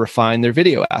started to refine their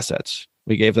video assets.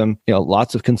 We gave them,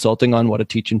 lots of consulting on what a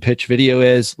teach and pitch video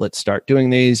is. Let's start doing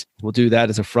these. We'll do that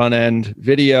as a front end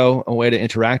video, a way to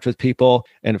interact with people.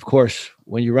 And of course,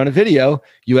 when you run a video,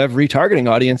 you have retargeting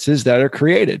audiences that are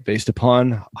created based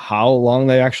upon how long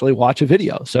they actually watch a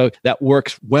video. So that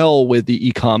works well with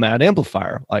the Ecom Ad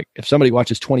Amplifier. Like if somebody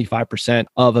watches 25%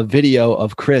 of a video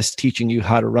of Chris teaching you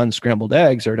how to run scrambled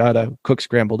eggs or how to cook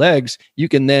scrambled eggs, you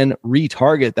can then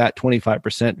retarget that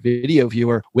 25% video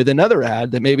viewer with another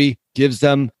ad that maybe gives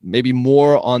them maybe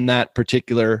more on that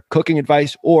particular cooking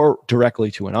advice or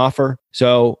directly to an offer.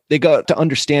 So they got to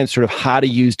understand sort of how to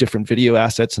use different video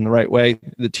assets in the right way,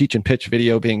 the teach and pitch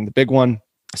video being the big one.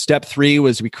 Step 3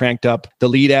 was we cranked up the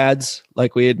lead ads,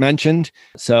 like we had mentioned.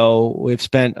 So we've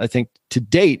spent, I think, to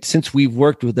date, since we've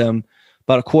worked with them,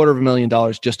 about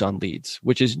 $250,000 just on leads,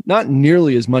 which is not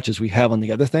nearly as much as we have on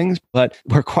the other things, but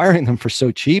we're acquiring them for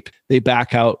so cheap, they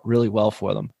back out really well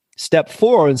for them. Step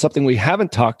 4, and something we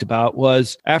haven't talked about,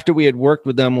 was after we had worked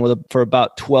with them for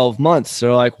about 12 months,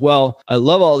 they're like, well, I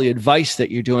love all the advice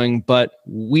that you're doing, but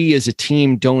we as a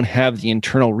team don't have the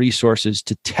internal resources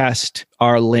to test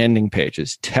our landing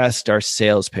pages, test our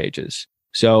sales pages.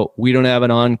 So we don't have an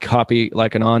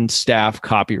on-staff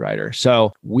copywriter.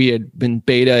 So we had been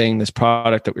betaing this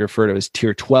product that we refer to as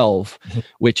Tier 12,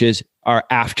 which is our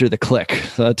after the click.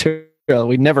 So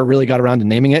we never really got around to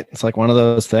naming it. It's like one of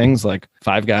those things, like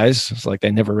Five Guys. It's like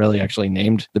they never really actually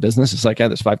named the business. It's like, yeah,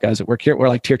 there's 5 guys that work here. We're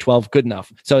like Tier 12, good enough.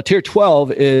 So Tier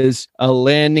 12 is a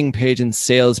landing page and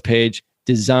sales page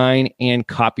design and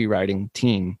copywriting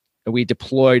team. And we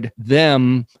deployed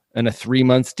them in a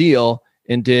 3-month deal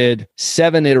and did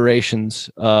 7 iterations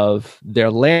of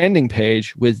their landing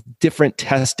page with different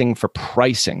testing for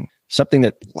pricing. Something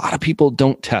that a lot of people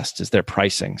don't test is their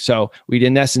pricing. So we,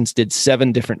 in essence, did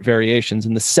 7 different variations.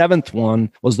 And the 7th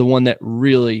one was the one that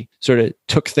really sort of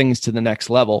took things to the next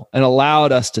level and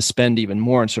allowed us to spend even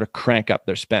more and sort of crank up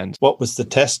their spend. What was the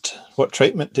test? What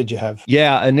treatment did you have?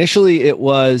 Yeah, initially it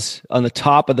was on the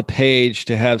top of the page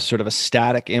to have sort of a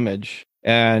static image.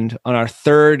 And on our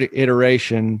 3rd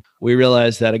iteration, we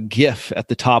realized that a GIF at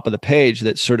the top of the page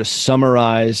that sort of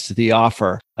summarized the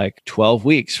offer, like 12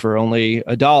 weeks for only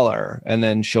 $1, and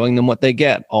then showing them what they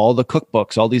get, all the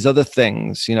cookbooks, all these other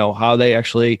things, how they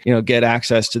actually, get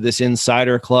access to this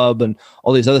insider club and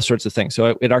all these other sorts of things.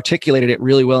 So it articulated it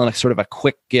really well in a sort of a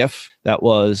quick GIF that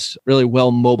was really well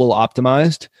mobile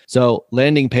optimized. So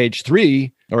landing page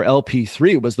 3 or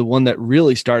LP3 was the one that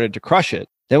really started to crush it.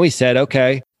 Then we said,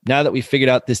 okay, now that we figured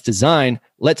out this design,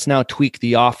 let's now tweak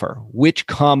the offer. Which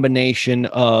combination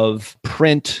of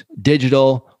print,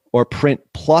 digital, or print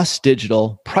plus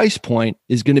digital price point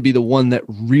is going to be the one that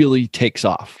really takes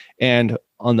off? And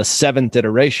on the 7th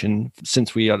iteration,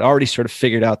 since we had already sort of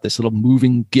figured out this little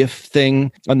moving GIF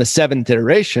thing, on the 7th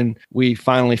iteration, we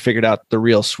finally figured out the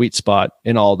real sweet spot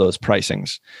in all those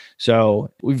pricings.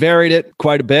 So we varied it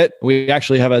quite a bit. We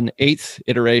actually have an 8th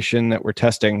iteration that we're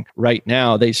testing right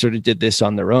now. They sort of did this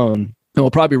on their own. And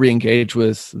we'll probably re-engage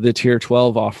with the Tier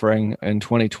 12 offering in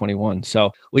 2021.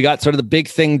 So we got sort of the big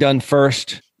thing done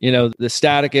first, the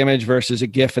static image versus a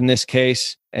GIF in this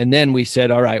case. And then we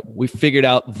said, all right, we figured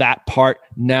out that part.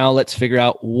 Now let's figure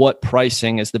out what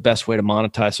pricing is the best way to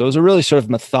monetize. So it was a really sort of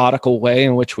methodical way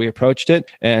in which we approached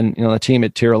it. And, the team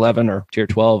at Tier 11 or Tier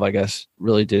 12, I guess,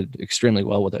 really did extremely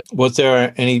well with it. Was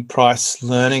there any price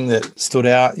learning that stood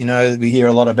out? We hear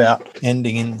a lot about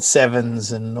ending in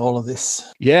 7s and all of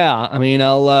this. Yeah. I mean,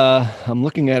 I'm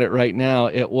looking at it right now.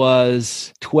 It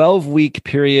was 12-week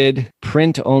period,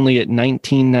 print only at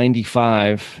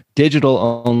 $19.95.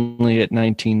 Digital only at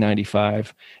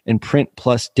 $19.95 and print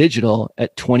plus digital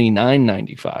at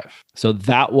 $29.95. So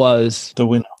that was the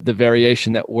winner, the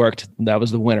variation that worked. That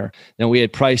was the winner. Then we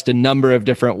had priced a number of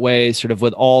different ways, sort of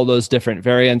with all those different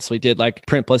variants. We did like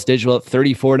print plus digital at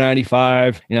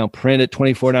 $34.95, print at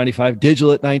 $24.95,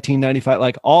 digital at $19.95,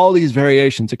 like all these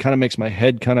variations. It kind of makes my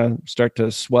head kind of start to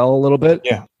swell a little bit.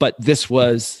 Yeah. But this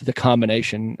was the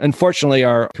combination. Unfortunately,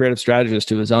 our creative strategist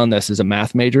who was on this is a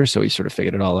math major, so he sort of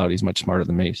figured it all out. He's much smarter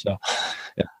than me. So,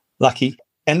 yeah. Lucky.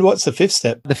 And what's the fifth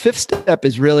step? The fifth step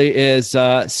is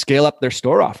scale up their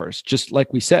store offers, just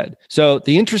like we said. So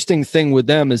the interesting thing with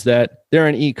them is that they're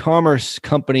an e-commerce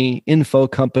company, info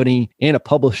company, and a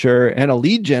publisher and a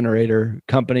lead generator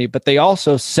company, but they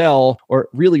also sell or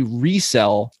really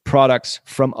resell products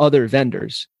from other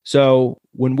vendors. So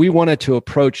when we wanted to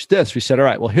approach this, we said, all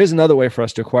right, well, here's another way for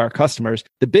us to acquire customers.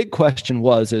 The big question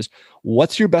is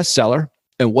what's your best seller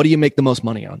and what do you make the most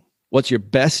money on? What's your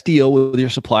best deal with your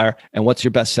supplier and what's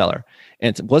your best seller?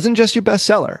 And it wasn't just your best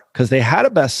seller because they had a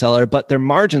best seller, but their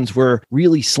margins were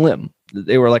really slim.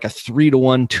 They were like a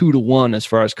 3-to-1, 2-to-1 as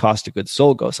far as cost of goods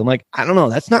sold goes. So I'm like, I don't know,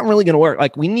 that's not really going to work.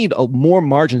 Like we need more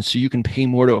margin so you can pay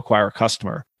more to acquire a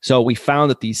customer. So we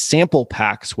found that these sample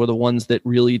packs were the ones that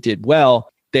really did well.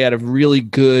 They had a really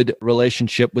good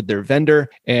relationship with their vendor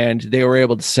and they were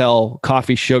able to sell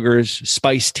coffee sugars,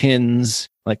 spice tins,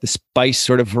 like the spice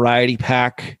sort of variety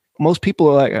pack. Most people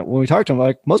are like, when we talk to them,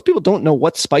 like most people don't know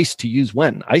what spice to use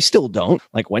when. I still don't.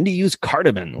 Like when to use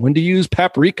cardamom, when to use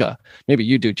paprika. Maybe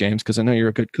you do, James, because I know you're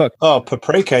a good cook. Oh,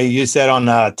 paprika. You use that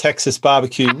on Texas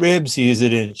barbecue ribs. You use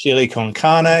it in chili con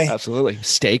carne. Absolutely.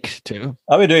 Steak too.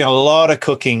 I've been doing a lot of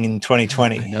cooking in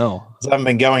 2020. I know. I haven't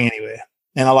been going anywhere.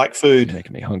 And I like food. You're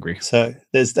making me hungry. So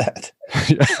there's that.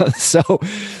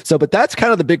 But that's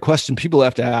kind of the big question people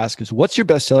have to ask is what's your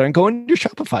best seller and go into your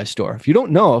Shopify store. If you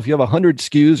don't know, if you have 100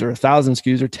 SKUs or 1,000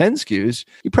 SKUs or 10 SKUs,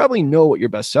 you probably know what your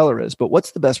best seller is, but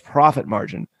what's the best profit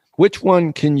margin? Which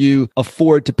one can you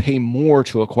afford to pay more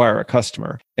to acquire a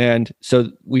customer? And so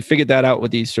we figured that out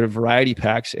with these sort of variety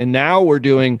packs. And now we're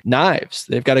doing knives.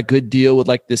 They've got a good deal with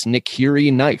like this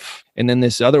Nikiri knife. And then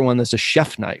this other one that's a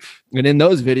chef knife. And in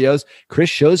those videos, Chris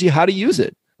shows you how to use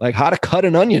it, like how to cut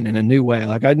an onion in a new way.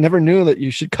 Like I never knew that you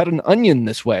should cut an onion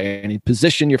this way. And you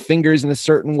position your fingers in a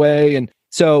certain way. And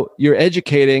so you're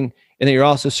educating and then you're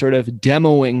also sort of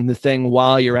demoing the thing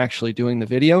while you're actually doing the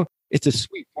video. It's a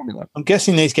sweet formula. I'm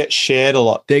guessing these get shared a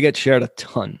lot. They get shared a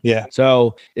ton. Yeah.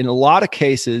 So in a lot of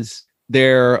cases,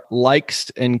 their likes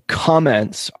and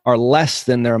comments are less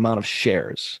than their amount of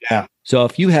shares. Yeah. So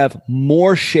if you have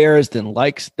more shares than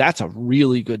likes, that's a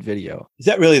really good video. Is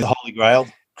that really the holy grail?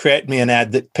 Create me an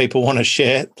ad that people want to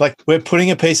share. Like we're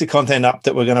putting a piece of content up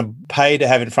that we're going to pay to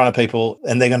have in front of people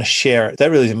and they're going to share it.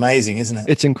 That really is amazing, isn't it?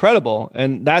 It's incredible.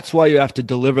 And that's why you have to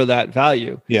deliver that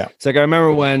value. Yeah. It's like I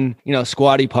remember when,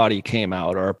 Squatty Potty came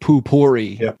out or Poo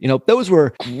Pourri, those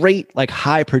were great, like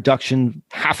high production,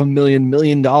 $500,000, $1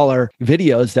 million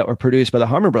videos that were produced by the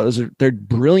Harmon brothers. They're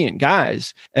brilliant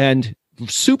guys. And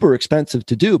super expensive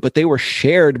to do, but they were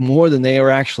shared more than they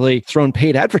were actually thrown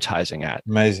paid advertising at.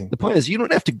 Amazing. The point is you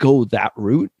don't have to go that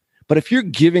route, but if you're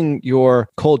giving your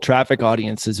cold traffic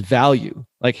audiences value,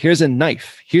 like here's a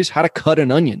knife, here's how to cut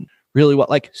an onion, really what,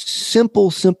 like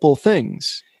simple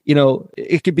things,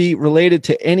 it could be related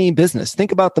to any business.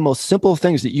 Think about the most simple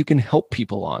things that you can help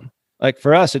people on. Like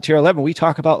for us at Tier 11, we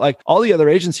talk about like all the other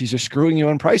agencies are screwing you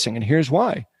on pricing and here's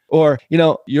why. Or,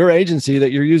 your agency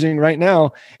that you're using right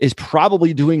now is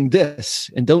probably doing this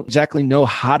and don't exactly know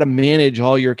how to manage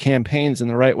all your campaigns in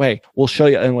the right way. We'll show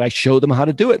you. And I show them how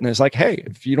to do it. And it's like, hey,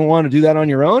 if you don't want to do that on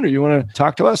your own or you want to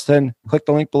talk to us, then click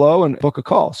the link below and book a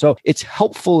call. So it's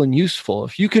helpful and useful.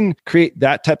 If you can create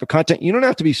that type of content, you don't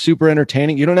have to be super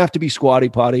entertaining. You don't have to be Squatty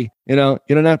Potty. You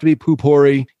don't have to be Poo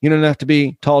Pourri. You don't have to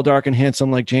be tall, dark, and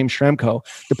handsome like James Schramko.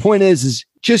 The point is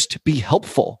just be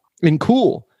helpful and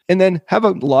cool. And then have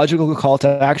a logical call to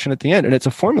action at the end. And it's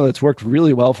a formula that's worked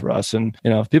really well for us. And,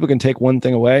 if people can take one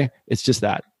thing away, it's just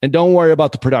that. And don't worry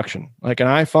about the production. Like an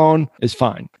iPhone is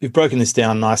fine. You've broken this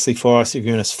down nicely for us. You've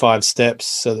given us 5 steps.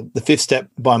 So the fifth step,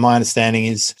 by my understanding,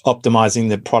 is optimizing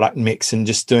the product mix and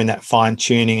just doing that fine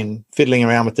tuning and fiddling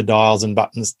around with the dials and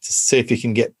buttons to see if you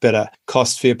can get better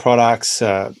cost for your products,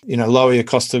 lower your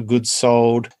cost of goods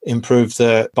sold, improve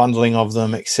the bundling of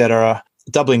them, etc.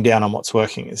 Doubling down on what's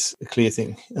working is a clear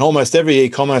thing. And almost every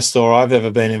e-commerce store I've ever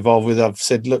been involved with, I've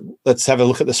said, look, let's have a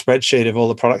look at the spreadsheet of all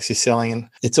the products you're selling. And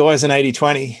it's always an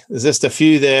 80-20. There's just a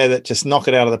few there that just knock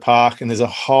it out of the park. And there's a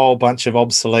whole bunch of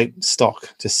obsolete stock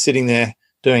just sitting there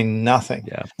doing nothing.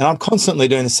 Yeah. And I'm constantly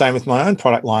doing the same with my own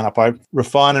product lineup. I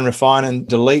refine and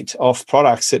delete off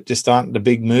products that just aren't the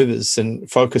big movers and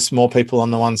focus more people on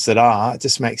the ones that are. It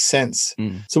just makes sense.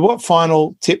 So what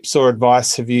final tips or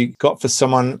advice have you got for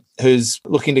someone who's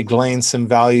looking to glean some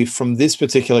value from this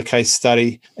particular case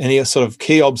study? Any sort of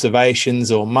key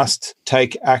observations or must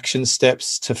take action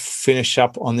steps to finish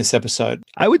up on this episode?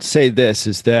 I would say this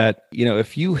is that,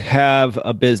 if you have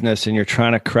a business and you're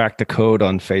trying to crack the code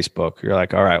on Facebook, you're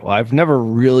like, all right, well, I've never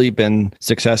really been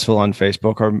successful on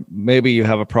Facebook, or maybe you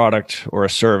have a product or a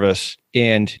service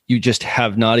and you just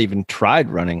have not even tried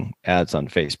running ads on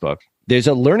Facebook. There's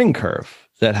a learning curve.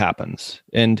 that happens.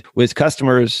 And with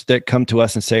customers that come to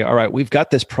us and say, all right, we've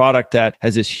got this product that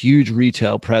has this huge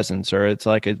retail presence, or it's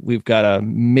like we've got a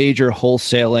major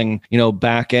wholesaling,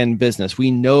 back end business.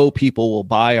 We know people will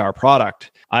buy our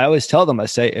product. I always tell them, I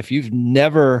say, if you've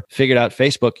never figured out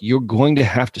Facebook, you're going to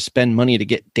have to spend money to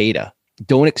get data.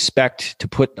 Don't expect to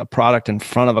put a product in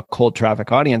front of a cold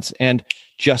traffic audience. And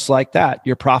just like that,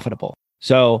 you're profitable.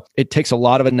 So it takes a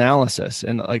lot of analysis.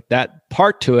 And like that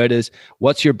part to it is,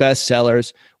 what's your best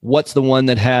sellers? What's the one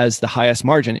that has the highest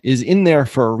margin is in there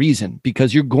for a reason,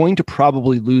 because you're going to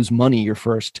probably lose money your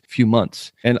first few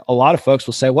months. And a lot of folks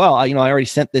will say, well, I already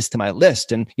sent this to my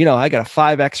list and, I got a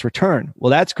 5X return.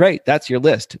 Well, that's great. That's your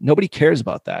list. Nobody cares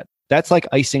about that. That's like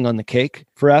icing on the cake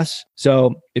for us.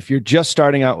 So if you're just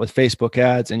starting out with Facebook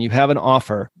ads and you have an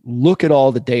offer, look at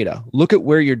all the data. Look at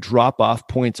where your drop-off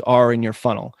points are in your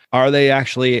funnel. Are they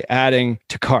actually adding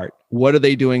to cart? What are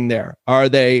they doing there? Are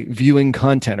they viewing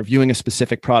content or viewing a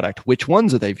specific product? Which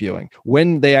ones are they viewing?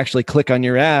 When they actually click on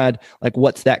your ad, like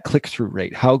what's that click-through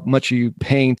rate? How much are you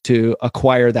paying to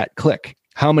acquire that click?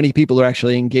 How many people are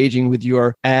actually engaging with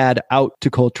your ad out to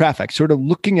cold traffic? Sort of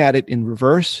looking at it in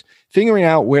reverse, figuring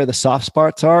out where the soft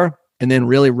spots are, and then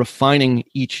really refining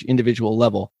each individual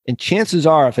level. And chances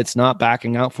are, if it's not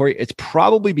backing out for you, it's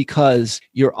probably because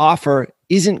your offer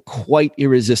isn't quite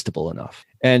irresistible enough.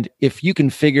 And if you can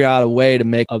figure out a way to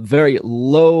make a very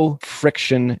low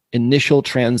friction initial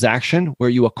transaction where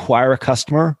you acquire a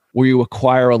customer, where you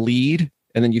acquire a lead,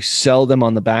 and then you sell them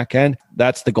on the back end,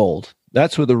 that's the gold.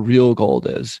 That's where the real gold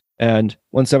is. And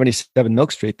 177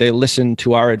 Milk Street, they listened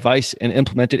to our advice and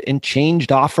implemented and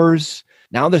changed offers.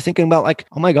 Now they're thinking about like,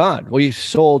 oh my God, we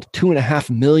sold $2.5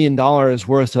 million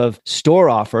worth of store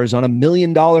offers on $1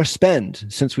 million spend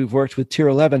since we've worked with Tier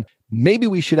 11. Maybe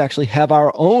we should actually have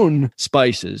our own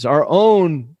spices, our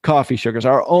own coffee sugars,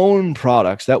 our own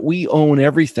products that we own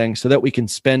everything so that we can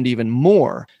spend even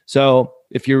more. So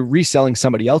if you're reselling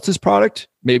somebody else's product,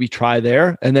 maybe try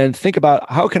there and then think about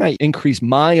how can I increase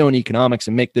my own economics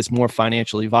and make this more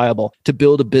financially viable to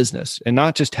build a business and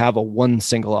not just have a one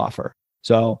single offer.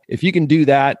 So if you can do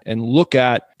that and look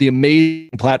at the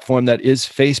amazing platform that is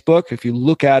Facebook, if you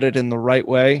look at it in the right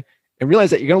way and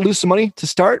realize that you're going to lose some money to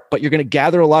start, but you're going to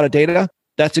gather a lot of data,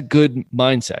 that's a good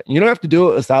mindset. You don't have to do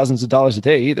it with thousands of dollars a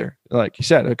day either. Like you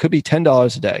said, it could be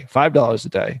 $10 a day, $5 a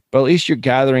day, but at least you're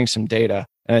gathering some data.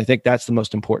 And I think that's the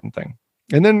most important thing.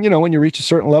 And then, when you reach a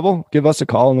certain level, give us a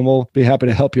call and then we'll be happy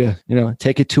to help you,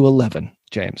 take it to 11,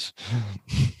 James.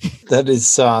 That is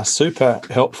super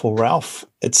helpful, Ralph.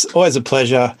 It's always a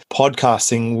pleasure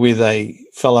podcasting with a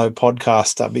fellow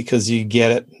podcaster because you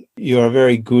get it. You're a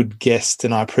very good guest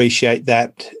and I appreciate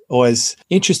that. Always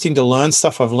interesting to learn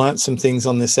stuff. I've learned some things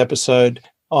on this episode.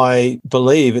 I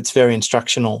believe it's very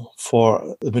instructional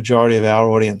for the majority of our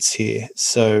audience here.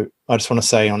 So I just want to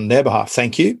say on their behalf,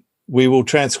 thank you. We will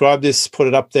transcribe this, put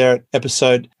it up there at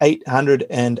episode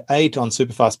 808 on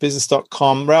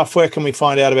superfastbusiness.com. Ralph, where can we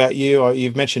find out about you?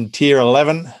 You've mentioned Tier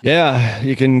 11. Yeah,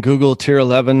 you can Google Tier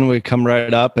 11. We come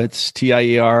right up. It's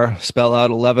TIER, spell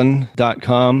out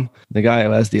 11.com. The guy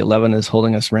who has the 11 is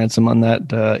holding us ransom on that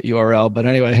URL. But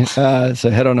anyway, so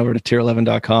head on over to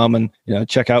tier11.com and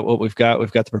check out what we've got.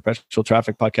 We've got the Perpetual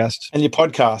Traffic podcast. And your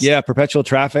podcast. Yeah, Perpetual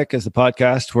Traffic is the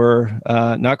podcast. We're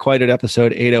not quite at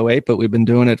episode 808, but we've been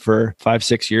doing it for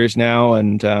 5-6 years now,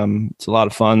 and it's a lot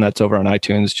of fun. That's over on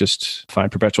iTunes. Just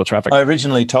find Perpetual Traffic. I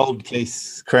originally told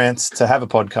Keith Krantz to have a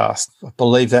podcast. I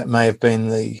believe that may have been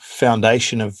the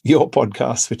foundation of your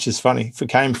podcast, which is funny. It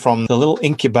came from the little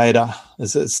incubator.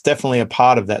 It's definitely a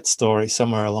part of that story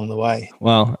somewhere along the way.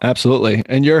 Well, absolutely.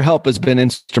 And your help has been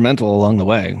instrumental along the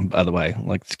way, by the way.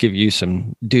 Like, to give you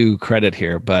some due credit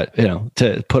here, but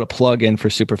to put a plug in for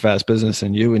Superfast Business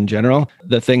and you in general,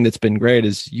 the thing that's been great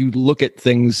is you look at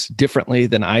things differently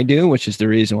than I do, which is the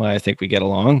reason why I think we get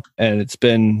along. And it's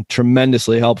been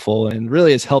tremendously helpful and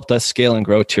really has helped us scale and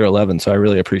grow Tier 11. So I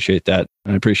really appreciate that.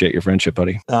 I appreciate your friendship,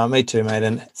 buddy. Me too, mate.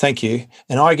 And thank you.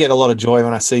 And I get a lot of joy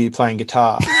when I see you playing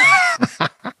guitar.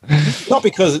 Not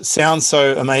because it sounds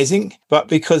so amazing, but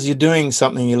because you're doing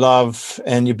something you love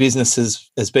and your business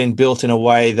has been built in a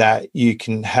way that you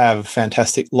can have a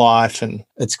fantastic life. And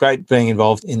it's great being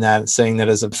involved in that and seeing that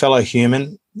as a fellow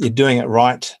human, you're doing it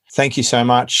right. Thank you so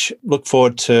much. Look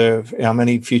forward to our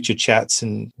many future chats,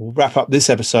 and we'll wrap up this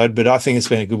episode, but I think it's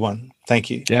been a good one. Thank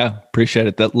you. Yeah, appreciate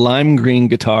it. That lime green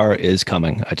guitar is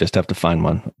coming. I just have to find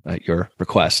one at your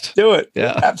request. Do it.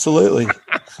 Yeah, absolutely.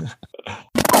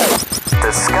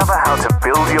 Discover how to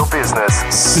build your business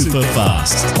super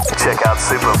fast. Check out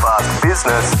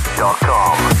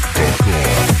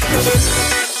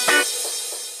superfastbusiness.com.